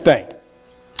bearing this thing.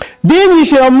 Then you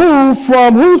shall move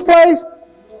from whose place?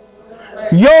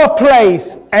 Your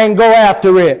place, and go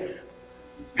after it.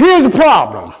 Here's the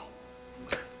problem.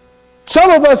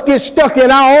 Some of us get stuck in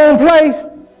our own place.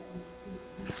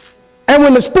 And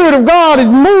when the Spirit of God is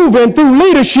moving through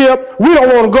leadership, we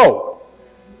don't want to go.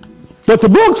 But the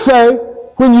books say,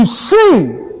 when you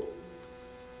see,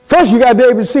 first you got to be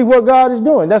able to see what God is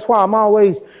doing. That's why I'm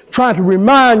always trying to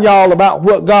remind y'all about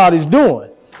what God is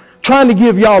doing. Trying to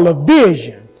give y'all a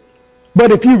vision.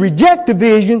 But if you reject the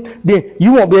vision, then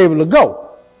you won't be able to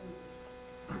go.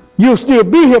 You'll still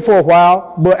be here for a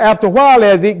while, but after a while,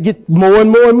 as it gets more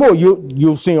and more and more,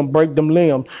 you'll see them break them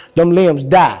limbs. Them limbs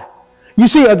die. You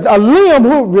see, a limb,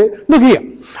 look here.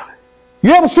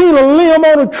 You ever seen a limb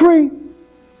on a tree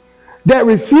that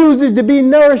refuses to be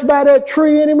nourished by that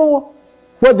tree anymore?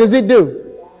 What does it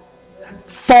do?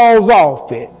 Falls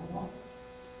off it.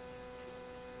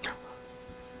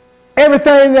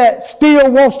 Everything that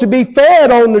still wants to be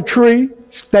fed on the tree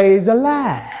stays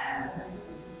alive.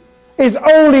 It's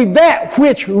only that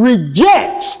which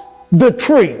rejects the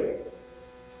tree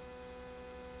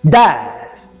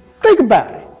dies. Think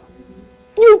about it.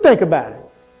 You think about it.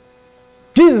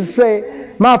 Jesus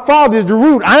said, my Father is the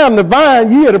root, I am the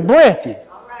vine, ye are the branches.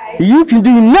 Right. You can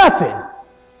do nothing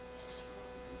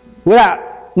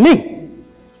without me.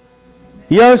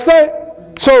 You understand?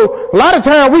 So a lot of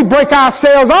times we break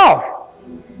ourselves off.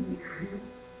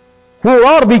 We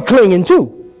ought to be clinging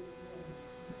to.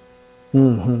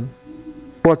 Mm-hmm.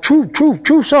 Well,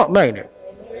 truth something, ain't it?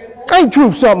 Ain't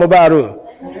truth something about us?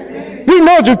 We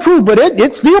know it's the truth, but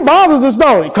it still bothers us,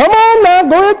 don't it? Come on now,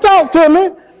 go ahead and talk to me.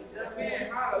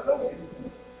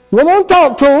 Come on,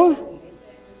 talk to us.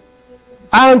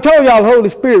 I done told y'all the Holy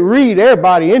Spirit read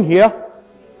everybody in here.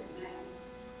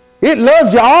 It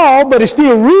loves you all, but it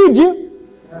still reads you.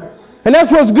 And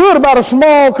that's what's good about a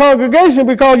small congregation,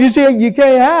 because you see, you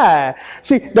can't hide.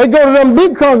 See, they go to them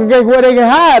big congregations where they can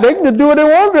hide. They can just do what they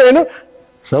want to do.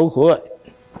 So what?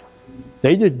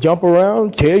 They just jump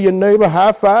around, tell your neighbor,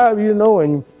 high five,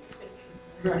 and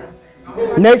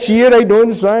next year they doing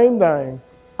the same thing.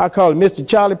 I call it Mr.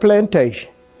 Charlie Plantation.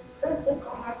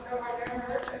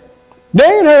 They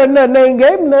ain't heard nothing, they ain't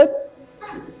gave them nothing.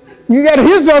 You got to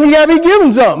hear something, you got to be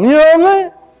given something, you know what I'm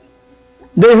saying?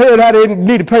 They heard how they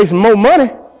need to pay some more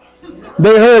money.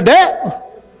 They heard that.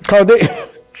 Because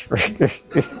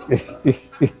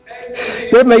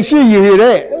they make sure you hear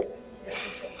that.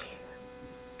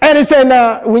 And it said,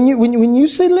 now, when you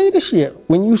see leadership,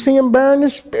 when you see them bearing the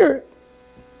Spirit,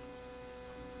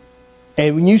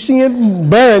 and when you see them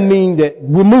bearing, mean that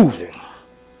we're moving.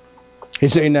 He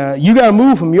said, now, you got to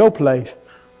move from your place.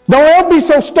 Don't ever be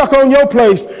so stuck on your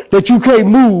place that you can't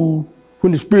move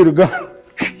when the Spirit of God.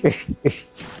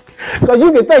 Because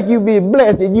you can think you being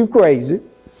blessed and you crazy.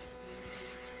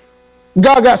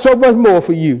 God got so much more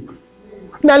for you.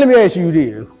 Now let me ask you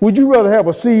this. Would you rather have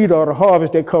a seed or the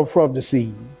harvest that comes from the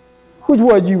seed? Which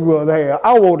one you rather have?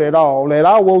 I want it all, and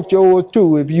I want yours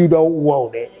too if you don't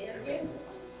want it.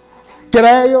 Can I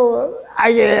have yours?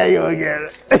 I can have yours again.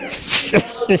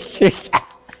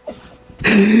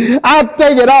 I'll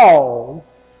take it all.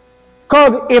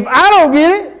 Because if I don't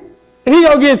get it, he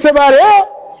going to get somebody else.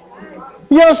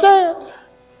 You understand?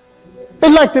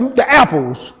 It's like the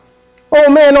apples. Oh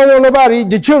man, don't want nobody,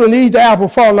 the children eat the apple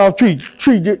falling off tree.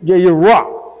 Tree, you rock.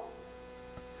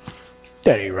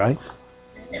 That ain't right.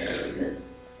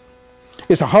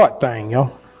 It's a heart thing,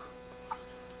 y'all.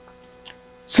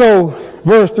 So,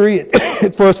 verse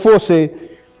 4 says,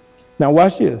 now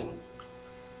watch this.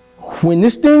 When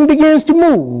this thing begins to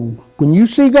move, when you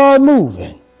see God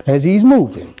moving, as he's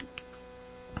moving,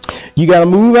 you got to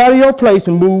move out of your place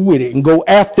and move with it and go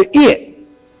after it.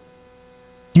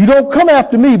 You don't come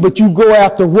after me, but you go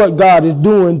after what God is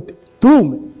doing through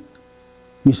me.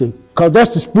 You see, because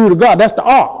that's the Spirit of God. That's the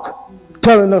ark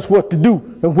telling us what to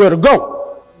do and where to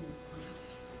go.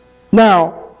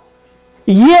 Now,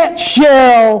 yet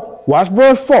shall, watch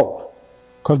verse 4,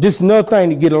 because this is another thing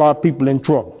to get a lot of people in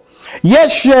trouble.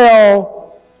 Yet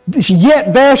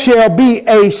there shall be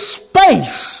a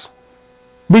space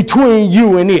between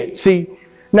you and it. See,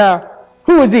 now,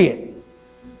 who is it?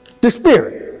 The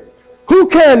Spirit. Who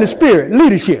carrying the Spirit?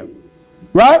 Leadership.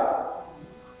 Right?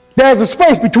 There's a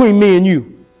space between me and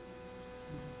you.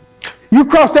 You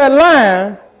cross that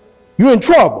line, you're in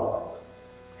trouble.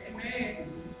 Amen.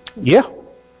 Yeah.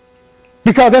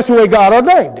 Because that's the way God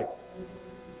ordained it.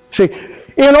 See,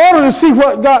 in order to see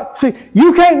what God, see,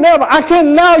 I can't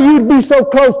allow you to be so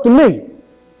close to me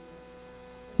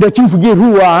that you forget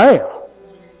who I am.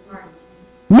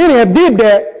 Many have did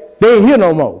that, they ain't here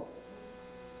no more.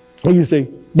 And you see,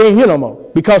 they ain't here no more.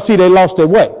 Because see, they lost their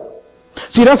way.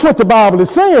 See, that's what the Bible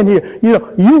is saying here. You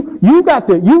know, you got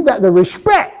to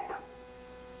respect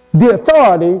the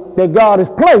authority that God has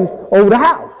placed over the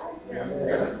house.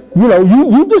 You know,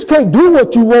 you just can't do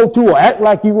what you want to or act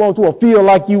like you want to or feel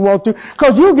like you want to,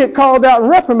 because you'll get called out and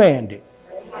reprimanded.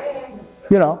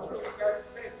 You know.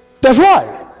 That's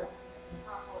right.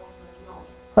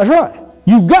 That's right.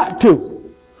 You got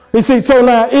to. You see, so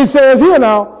now it says here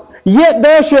now, yet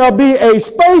there shall be a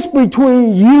space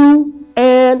between you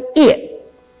and it.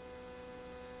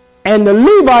 And the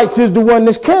Levites is the one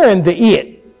that's carrying the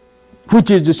it,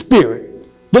 which is the Spirit,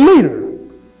 the leader.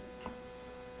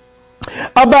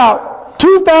 About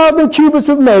 2,000 cubits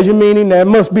of measure, meaning there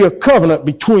must be a covenant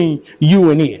between you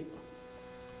and it.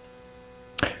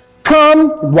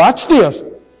 Come, watch this.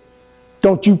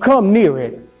 Don't you come near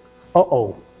it.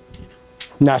 Uh-oh.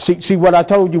 Now, see what I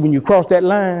told you when you cross that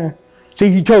line? See,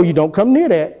 he told you don't come near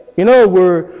that. In other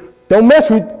words, don't mess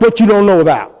with what you don't know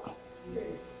about.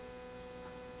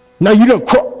 Now, you don't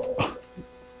cross.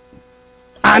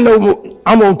 I know,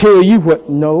 I'm going to tell you what.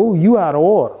 No, you out of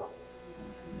order.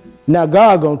 Now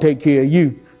God going to take care of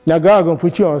you. Now God going to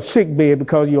put you on a sick bed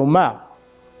because of your mouth.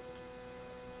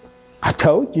 I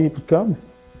told you it was coming.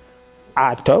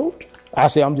 I told you. I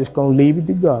said, I'm just going to leave it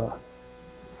to God.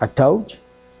 I told you.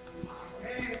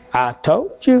 I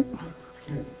told you.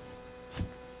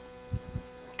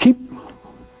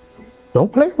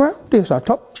 Don't play around with this. I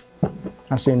told you.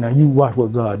 I said, now you watch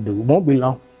what God do. It won't be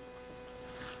long.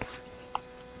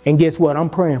 And guess what? I'm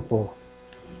praying for.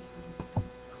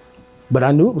 But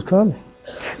I knew it was coming.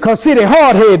 Because see, they're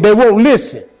hard-headed. They won't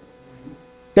listen.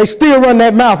 They still run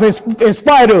that mouth in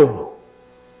spite of.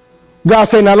 God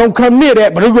said, now don't come near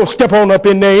that, but they're going to step on up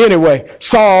in there anyway.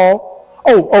 Saul.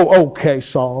 Okay,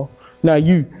 Saul. Now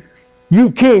you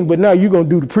king, but now you're going to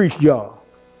do the priest job.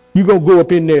 You're going to go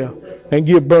up in there and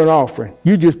give burnt offering.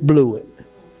 You just blew it.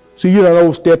 So you don't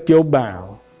overstep your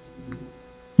bound.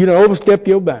 You don't overstep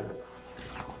your bound.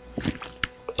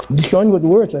 I'm just showing you what the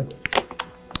word says.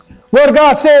 Word of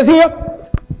God says here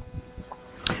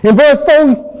in verse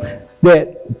 4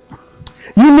 that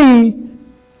you need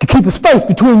to keep a space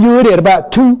between you and it,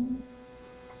 about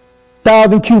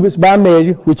 2,000 cubits by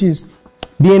measure, which is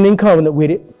being in covenant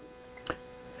with it.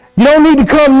 You don't need to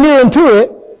come near into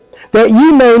it, that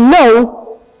you may know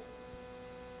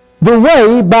the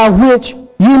way by which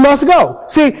you must go.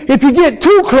 See, if you get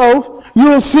too close,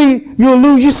 you'll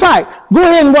lose your sight. Go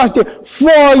ahead and watch this.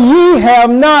 For ye have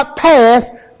not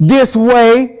passed this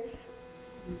way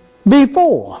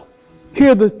before.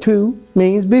 Hitherto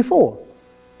means before.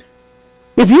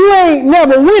 If you ain't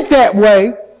never went that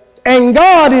way, and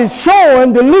God is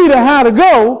showing the leader how to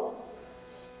go,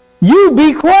 you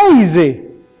be crazy.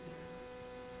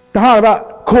 How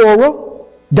about Korah,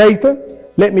 Dathan,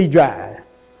 let me drive.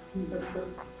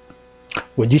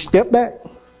 Would you step back?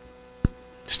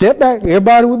 Step back.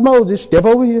 Everybody with Moses, step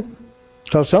over here.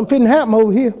 Because something happen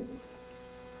over here.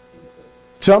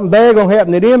 Something bad going to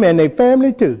happen to them and their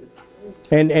family too.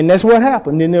 And that's what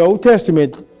happened in the Old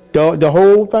Testament. The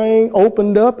whole thing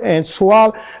opened up and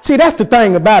swallowed. See, that's the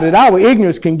thing about it. Our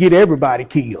ignorance can get everybody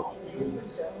killed.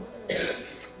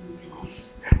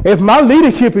 If my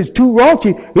leadership is too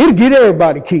raunchy, it'll get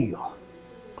everybody killed.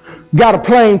 Got a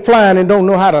plane flying and don't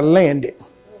know how to land it.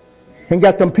 And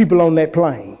got them people on that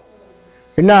plane.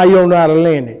 And now you don't know how to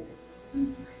land it.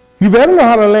 You better know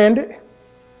how to land it.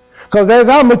 Because as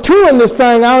I mature in this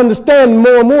thing, I understand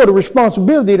more and more the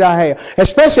responsibility that I have.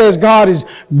 Especially as God is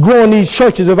growing these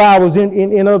churches of ours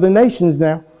in other nations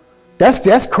now.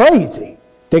 That's crazy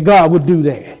that God would do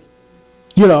that.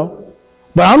 You know.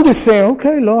 But I'm just saying,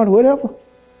 okay, Lord, whatever.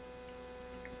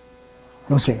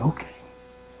 I'm saying,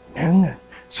 okay.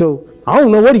 So I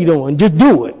don't know what he's doing. Just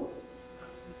do it.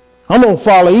 I'm going to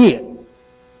follow it.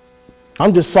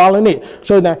 I'm just following it.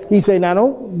 So now he said, now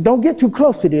don't get too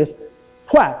close to this.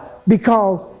 Why?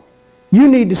 Because you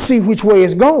need to see which way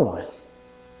it's going.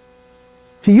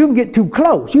 See, you can get too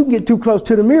close. You can get too close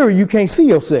to the mirror, you can't see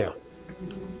yourself.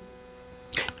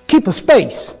 Keep a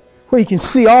space where you can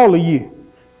see all of you.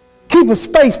 Keep a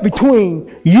space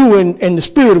between you and the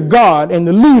Spirit of God and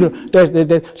the leader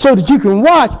so that you can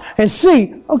watch and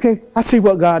see, okay, I see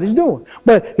what God is doing.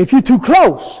 But if you're too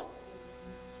close,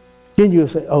 then you'll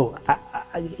say, oh,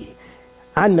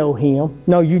 I know him.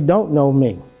 No, you don't know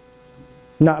me.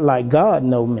 Not like God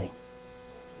know me.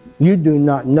 You do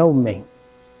not know me.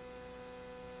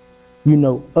 You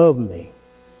know of me.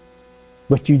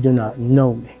 But you do not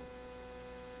know me.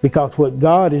 Because what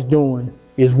God is doing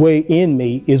is way in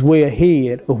me, is way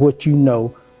ahead of what you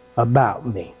know about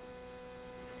me.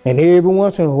 And every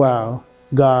once in a while,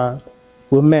 God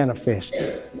will manifest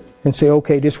it and say,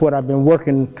 okay, this is what I've been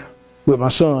working with my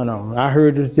son on. I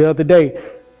heard this the other day,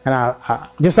 and I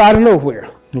just out of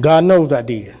nowhere, God knows I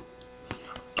did.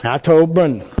 I told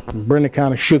Brenda. Brenda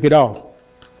kind of shook it off.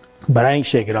 But I ain't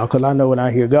shake it off because I know when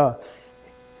I hear God.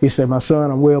 He said, my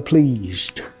son, I'm well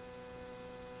pleased.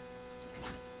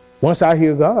 Once I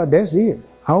hear God, that's it.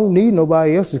 I don't need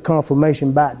nobody else's confirmation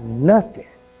about nothing.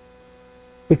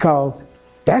 Because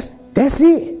that's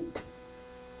it.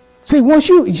 See,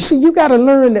 you got to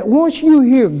learn that once you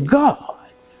hear God,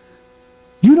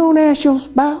 you don't ask your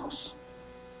spouse.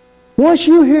 Once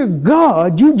you hear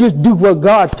God, you just do what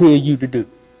God tells you to do.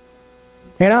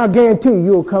 And I guarantee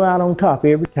you'll come out on top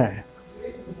every time.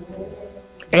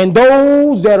 And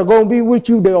those that are going to be with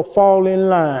you, they'll fall in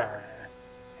line.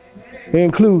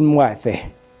 Including wifey.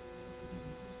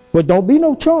 But don't be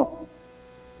no chump.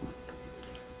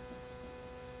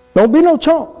 Don't be no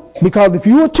chump. Because if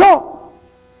you're a chump,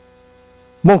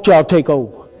 won't y'all take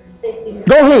over?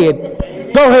 Go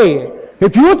ahead. Go ahead.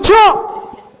 If you're a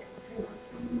chump,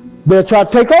 better try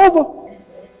to take over.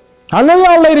 I know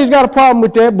y'all ladies got a problem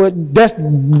with that, but that's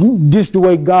just the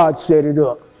way God set it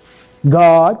up.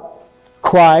 God,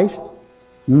 Christ,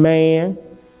 man,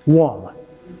 woman.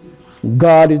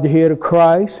 God is the head of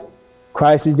Christ.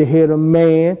 Christ is the head of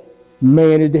man.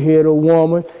 Man is the head of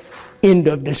woman. End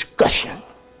of discussion.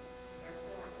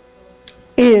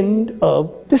 End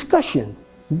of discussion.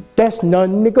 That's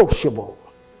non-negotiable,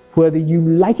 whether you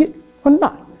like it or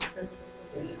not.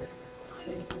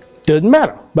 Doesn't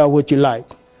matter about what you like.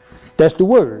 That's the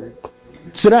word.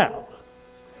 Sit down.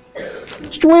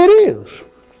 It's the way it is.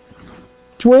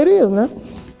 It's the way it is, man.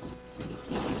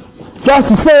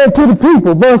 Joshua said to the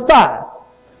people, verse 5,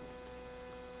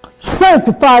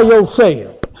 sanctify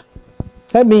yourselves.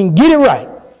 That means get it right.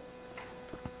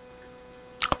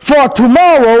 For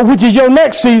tomorrow, which is your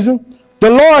next season,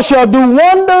 the Lord shall do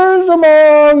wonders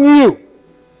among you.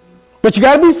 But you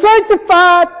got to be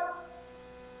sanctified.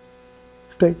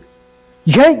 Okay.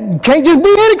 You can't just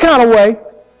be any kind of way.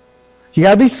 You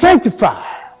got to be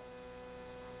sanctified.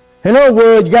 In other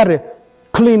words, you got to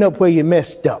clean up where you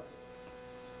messed up.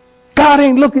 God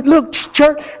ain't look,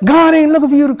 church, God ain't looking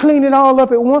for you to clean it all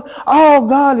up at once. All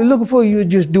God is looking for you to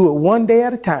just do it one day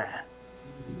at a time.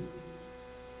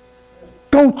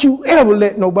 Don't you ever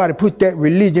let nobody put that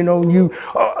religion on you.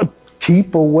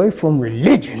 Keep away from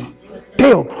religion.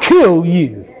 They'll kill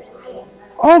you.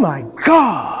 Oh my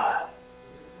God.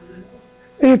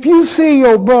 If you see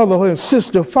your brother or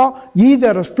sister fall, ye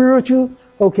that are spiritual,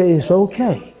 okay, it's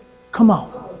okay. Come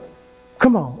on.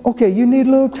 Come on. Okay, you need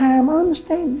a little time. I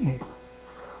understand that.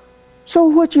 So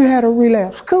what, you had a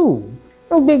relapse? Cool.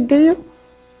 No big deal.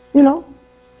 You know,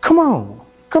 come on.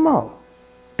 Come on.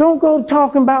 Don't go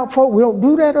talking about folk. We don't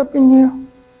do that up in here.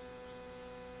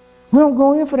 We don't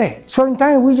go in for that. Certain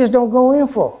things we just don't go in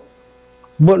for.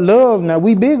 But love, now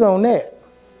we big on that.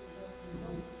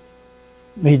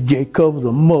 It covers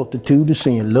a multitude of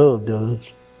sin. Love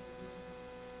does.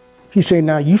 He said,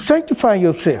 now you sanctify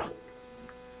yourself.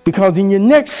 Because in your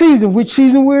next season, which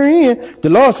season we're in, the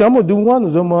Lord said, I'm going to do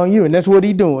wonders among you. And that's what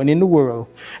he's doing in the world.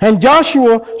 And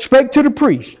Joshua spake to the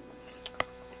priest.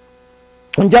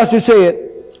 And Joshua said,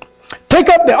 take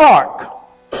up the ark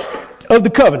of the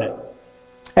covenant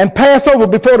and pass over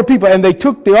before the people. And they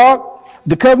took the ark,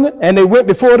 the covenant, and they went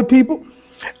before the people.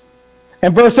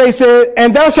 And verse 8 said,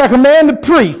 and thou shalt command the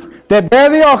priest that bear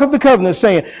the ark of the covenant,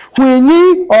 saying, when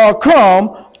ye are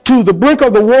come to the brink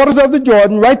of the waters of the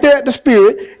Jordan, right there at the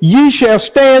Spirit, ye shall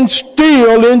stand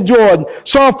still in Jordan.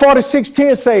 Psalm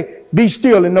 46:10 say, be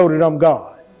still and know that I'm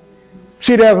God.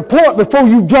 See, there's a point before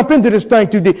you jump into this thing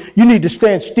too deep, you need to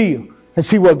stand still and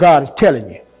see what God is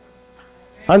telling you.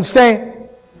 Understand?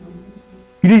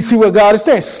 You need to see what God is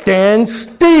saying. Stand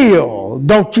still.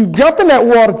 Don't you jump in that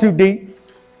water too deep.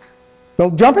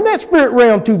 Don't jump in that spirit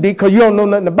realm too deep because you don't know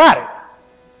nothing about it.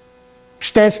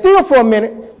 Stand still for a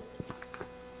minute.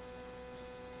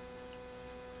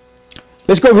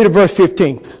 Let's go over to verse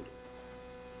 15.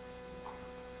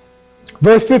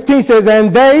 Verse 15 says,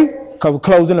 and they, because we're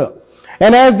closing up,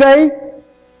 and as they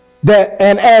that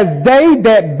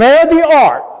bear the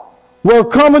ark were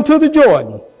coming to the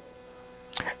Jordan,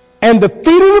 and the feet of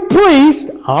the priest,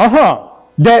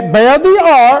 that bear the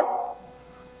ark,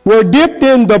 were dipped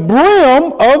in the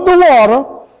brim of the water,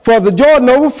 for the Jordan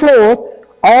overfloweth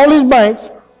all his banks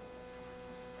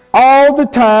all the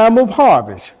time of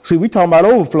harvest. See, we're talking about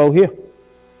overflow here.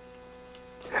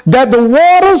 That the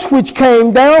waters which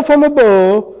came down from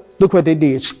above, look what they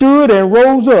did, stood and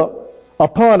rose up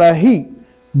upon a heap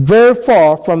very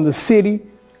far from the city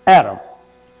Adam.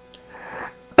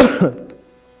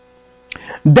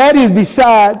 That is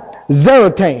beside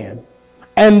Zaratan.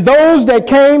 And those that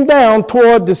came down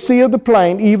toward the sea of the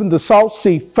plain, even the salt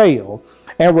sea, fell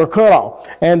and were cut off.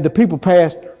 And the people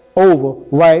passed over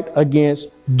right against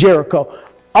Jericho.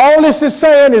 All this is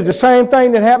saying is the same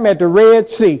thing that happened at the Red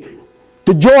Sea.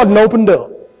 The Jordan opened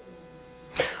up.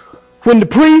 When the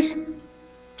priest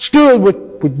stood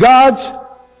with God's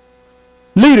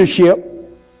leadership,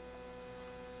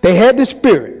 they had the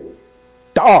Spirit,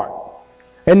 the ark,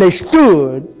 and they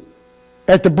stood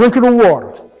at the brink of the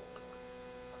water.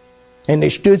 And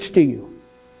they stood still.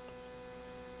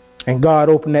 And God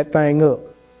opened that thing up.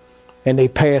 And they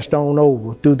passed on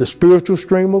over through the spiritual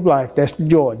stream of life. That's the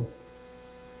Jordan.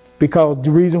 Because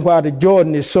the reason why the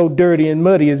Jordan is so dirty and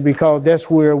muddy is because that's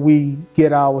where we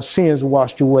get our sins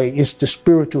washed away. It's the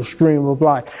spiritual stream of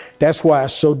life. That's why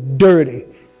it's so dirty.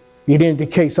 It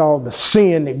indicates all the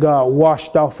sin that God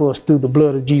washed off us through the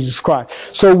blood of Jesus Christ.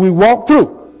 So we walk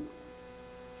through.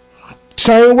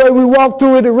 Same way we walked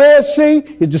through the Red Sea,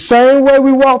 it's the same way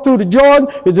we walked through the Jordan,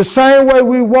 it's the same way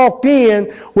we walked in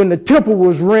when the temple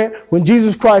was rent, when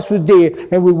Jesus Christ was dead,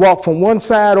 and we walked from one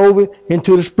side over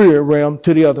into the spirit realm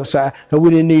to the other side, and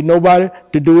we didn't need nobody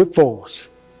to do it for us.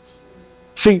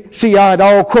 See how it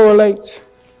all correlates?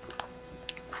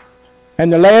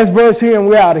 And the last verse here, and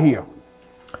we're out of here.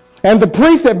 And the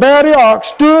priest that bare the ark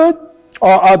stood,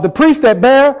 the priest that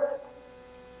bare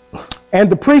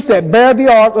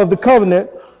the ark of the covenant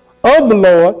of the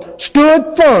Lord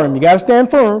stood firm. You got to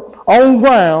stand firm on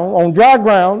ground, on dry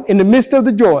ground, in the midst of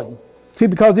the Jordan. See,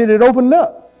 because it had opened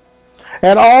up.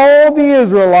 And all the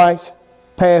Israelites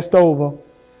passed over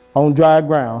on dry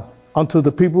ground until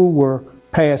the people were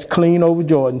passed clean over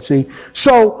Jordan. See,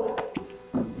 so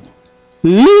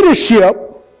leadership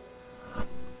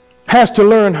has to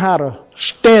learn how to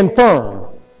stand firm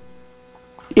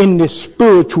in this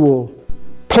spiritual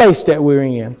place that we're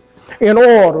in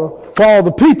order for all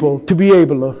the people to be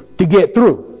able to get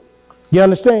through. You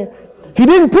understand? He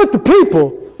didn't put the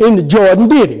people in the Jordan,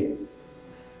 did he?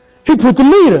 He put the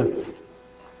leader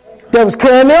that was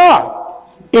carrying the ark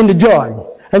in the Jordan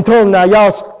and told them, now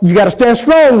y'all, you got to stand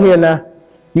strong here now.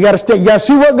 You got to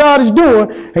see what God is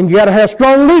doing, and you got to have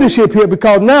strong leadership here,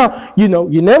 because now, you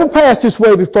never passed this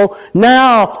way before.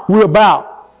 Now we're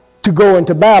about to go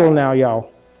into battle now, y'all.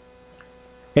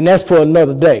 And that's for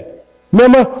another day.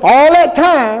 Remember, all that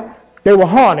time, they were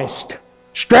harnessed,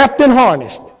 strapped and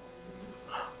harnessed.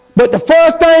 But the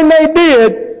first thing they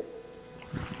did,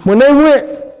 when they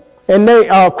went and they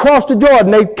crossed the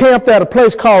Jordan, they camped at a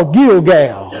place called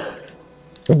Gilgal.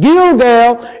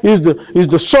 Gilgal is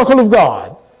the circle of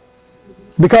God.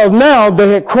 Because now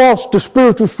they had crossed the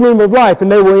spiritual stream of life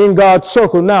and they were in God's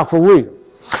circle now for real.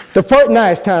 Now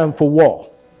it's time for war.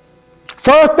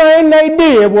 First thing they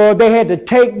did was they had to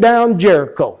take down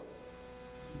Jericho.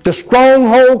 The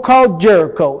stronghold called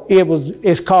Jericho,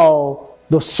 it's called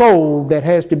the soul that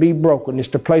has to be broken. It's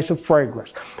the place of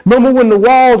fragrance. Remember when the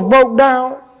walls broke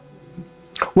down?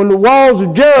 When the walls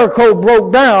of Jericho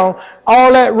broke down,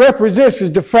 all that represents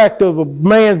is the fact of a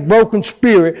man's broken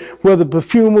spirit where the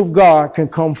perfume of God can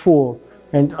come forth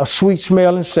and a sweet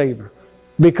smell and savor.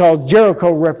 Because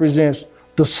Jericho represents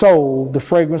the soul, the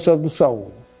fragrance of the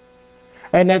soul.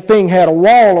 And that thing had a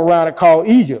wall around it called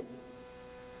Egypt.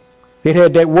 It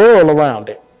had that world around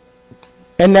it.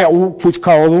 And that which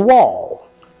called the wall.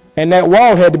 And that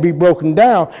wall had to be broken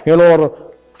down in order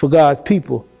for God's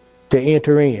people to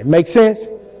enter in. Make sense?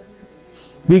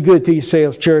 Be good to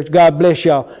yourselves, church. God bless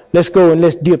y'all. Let's go and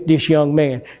let's dip this young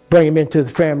man. Bring him into the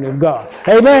family of God.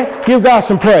 Amen? Give God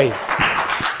some praise.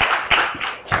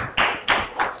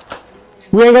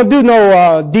 We ain't going to do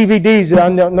no DVDs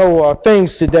and no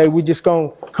things today. We just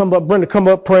going to come up, Brenda, come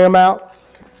up, pray them out.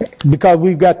 Because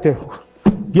we've got to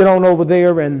get on over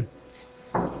there and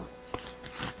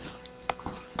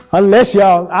unless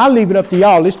y'all, I'll leave it up to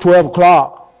y'all. It's 12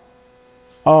 o'clock.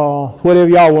 Whatever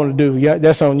y'all want to do, yeah,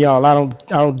 that's on y'all. I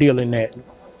don't deal in that.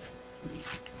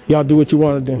 Y'all do what you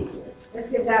want to do. Let's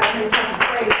give God a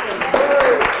praise for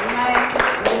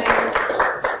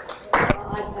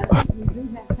that. We do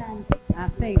have time, I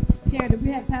think. Terry, do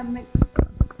we have time to make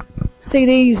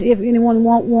CDs if anyone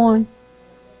want one?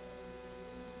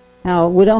 No, we don't.